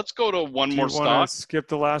 Mm-hmm. Let's go to one more stock. Do you want to skip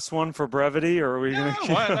the last one for brevity, or are we going to?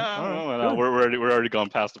 No, we're already gone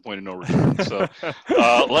past the point of no return. So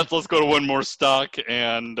let's go to one more stock,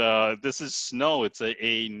 and this is Snow. It's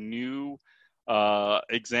a new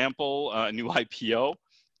example, a new IPO.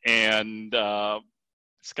 And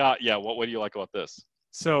Scott, what do you like about this?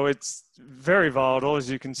 So it's very volatile, as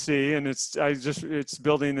you can see, and it's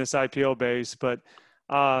building this IPO base. But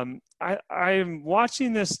I'm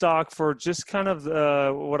watching this stock for just kind of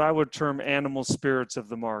what I would term animal spirits of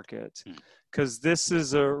the market, because this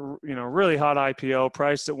is a really hot IPO,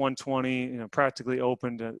 priced at 120, practically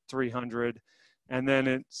opened at 300, and then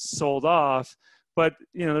it sold off. But,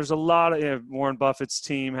 there's a lot of Warren Buffett's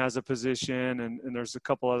team has a position, and there's a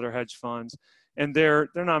couple other hedge funds, and they're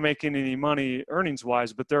not making any money earnings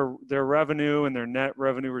wise, but their revenue and their net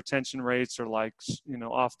revenue retention rates are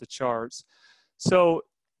off the charts. So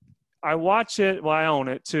I watch it. Well, I own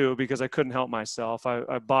it too, because I couldn't help myself.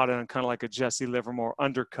 I bought it on kind of like a Jesse Livermore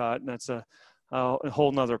undercut, and that's a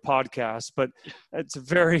whole nother podcast, but it's a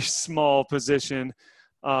very small position.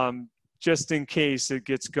 Just in case it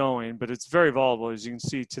gets going, but it's very volatile. As you can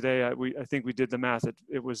see today, I think we did the math.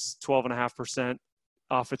 It was 12.5%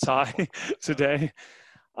 off its high today.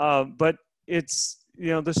 But it's,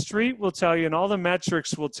 the street will tell you, and all the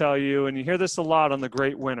metrics will tell you, and you hear this a lot on the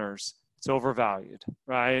great winners, it's overvalued,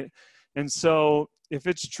 right? And so if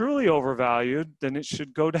it's truly overvalued, then it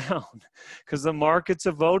should go down, because the market's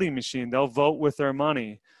a voting machine. They'll vote with their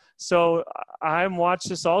money. So I'm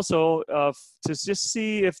watching this also to just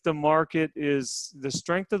see if the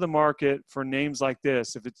strength of the market for names like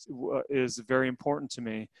this, if it is very important to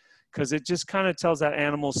me, because it just kind of tells that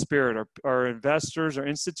animal spirit. Are investors or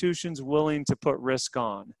institutions willing to put risk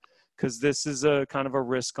on? Because this is a kind of a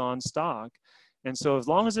risk on stock. And so as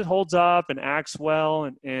long as it holds up and acts well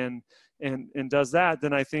and does that,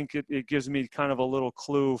 then I think it gives me kind of a little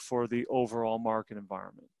clue for the overall market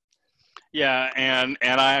environment. Yeah, and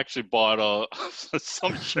I actually bought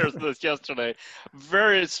some shares of this yesterday,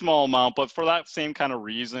 very small amount, but for that same kind of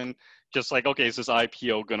reason, just like, okay, is this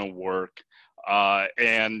IPO going to work?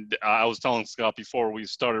 And I was telling Scott before we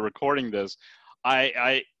started recording this,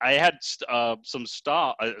 I had some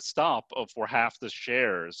stop for half the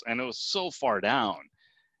shares, and it was so far down.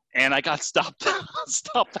 and I got stopped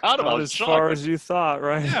out about Not as far as you thought,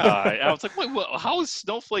 right? Yeah, I was like, wait, how is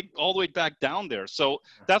Snowflake all the way back down there? So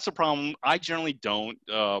that's the problem. I generally don't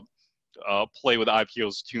play with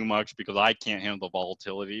IPOs too much because I can't handle the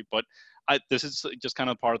volatility. But this is just kind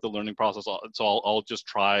of part of the learning process. So I'll just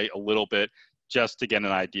try a little bit just to get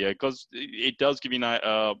an idea, because it does give you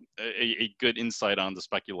a good insight on the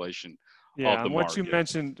speculation. Yeah, and what you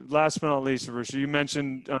mentioned, last but not least, Arusha, you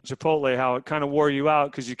mentioned Chipotle, how it kind of wore you out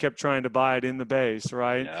because you kept trying to buy it in the base,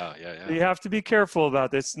 right? Yeah. You have to be careful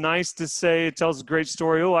about this. It's nice to say, it tells a great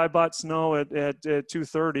story. Oh, I bought Snow at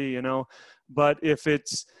 230, you know, but if it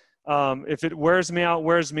wears me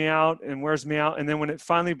out, and then when it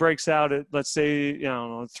finally breaks out at, let's say,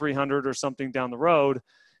 300 or something down the road,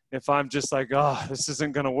 if I'm just like, oh, this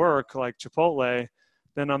isn't going to work, like Chipotle,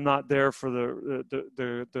 then I'm not there for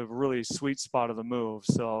the really sweet spot of the move.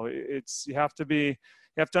 So you have to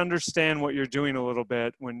understand what you're doing a little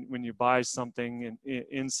bit when you buy something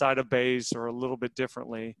inside a base or a little bit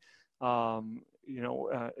differently, on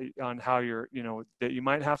how that you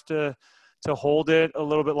might have to hold it a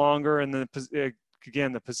little bit longer. And then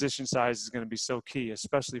again, the position size is going to be so key,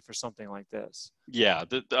 especially for something like this. Yeah,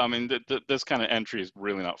 this kind of entry is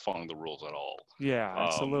really not following the rules at all. Yeah,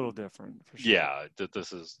 it's a little different for sure.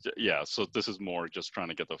 Yeah, so this is more just trying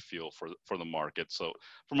to get the feel for the market. So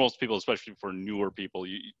for most people, especially for newer people,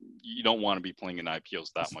 you don't want to be playing in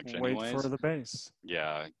IPOs that much anyways. Wait for the base.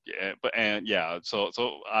 Yeah, so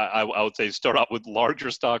I would say start out with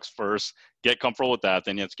larger stocks first, get comfortable with that,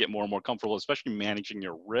 then you have to get more and more comfortable, especially managing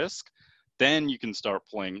your risk. Then you can start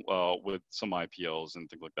playing with some IPOs and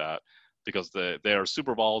things like that, because they are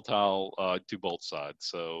super volatile to both sides.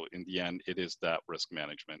 So in the end, it is that risk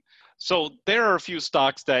management. So there are a few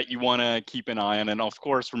stocks that you want to keep an eye on. And of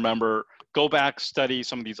course, remember, go back, study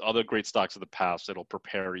some of these other great stocks of the past. It'll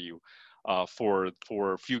prepare you for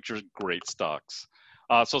future great stocks.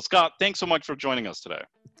 So Scott, thanks so much for joining us today.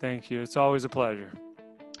 Thank you. It's always a pleasure.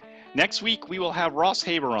 Next week, we will have Ross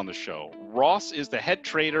Haber on the show. Ross is the head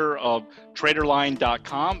trader of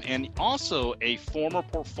TraderLine.com and also a former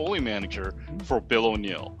portfolio manager for Bill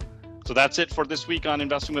O'Neill. So that's it for this week on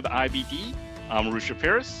Investing with IBD. I'm Arusha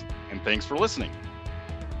Paris, and thanks for listening.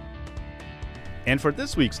 And for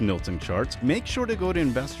this week's notes and charts, make sure to go to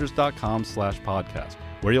investors.com/podcast,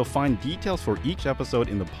 where you'll find details for each episode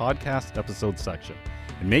in the podcast episode section.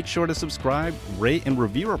 And make sure to subscribe, rate, and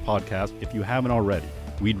review our podcast if you haven't already.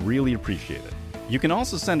 We'd really appreciate it. You can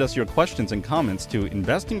also send us your questions and comments to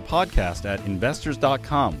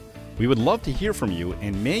investingpodcast@investors.com. We would love to hear from you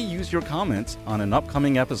and may use your comments on an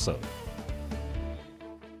upcoming episode.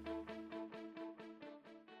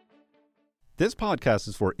 This podcast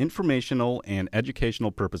is for informational and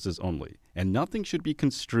educational purposes only, and nothing should be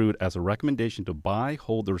construed as a recommendation to buy,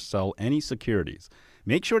 hold, or sell any securities.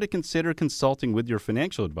 Make sure to consider consulting with your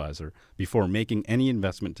financial advisor before making any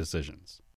investment decisions.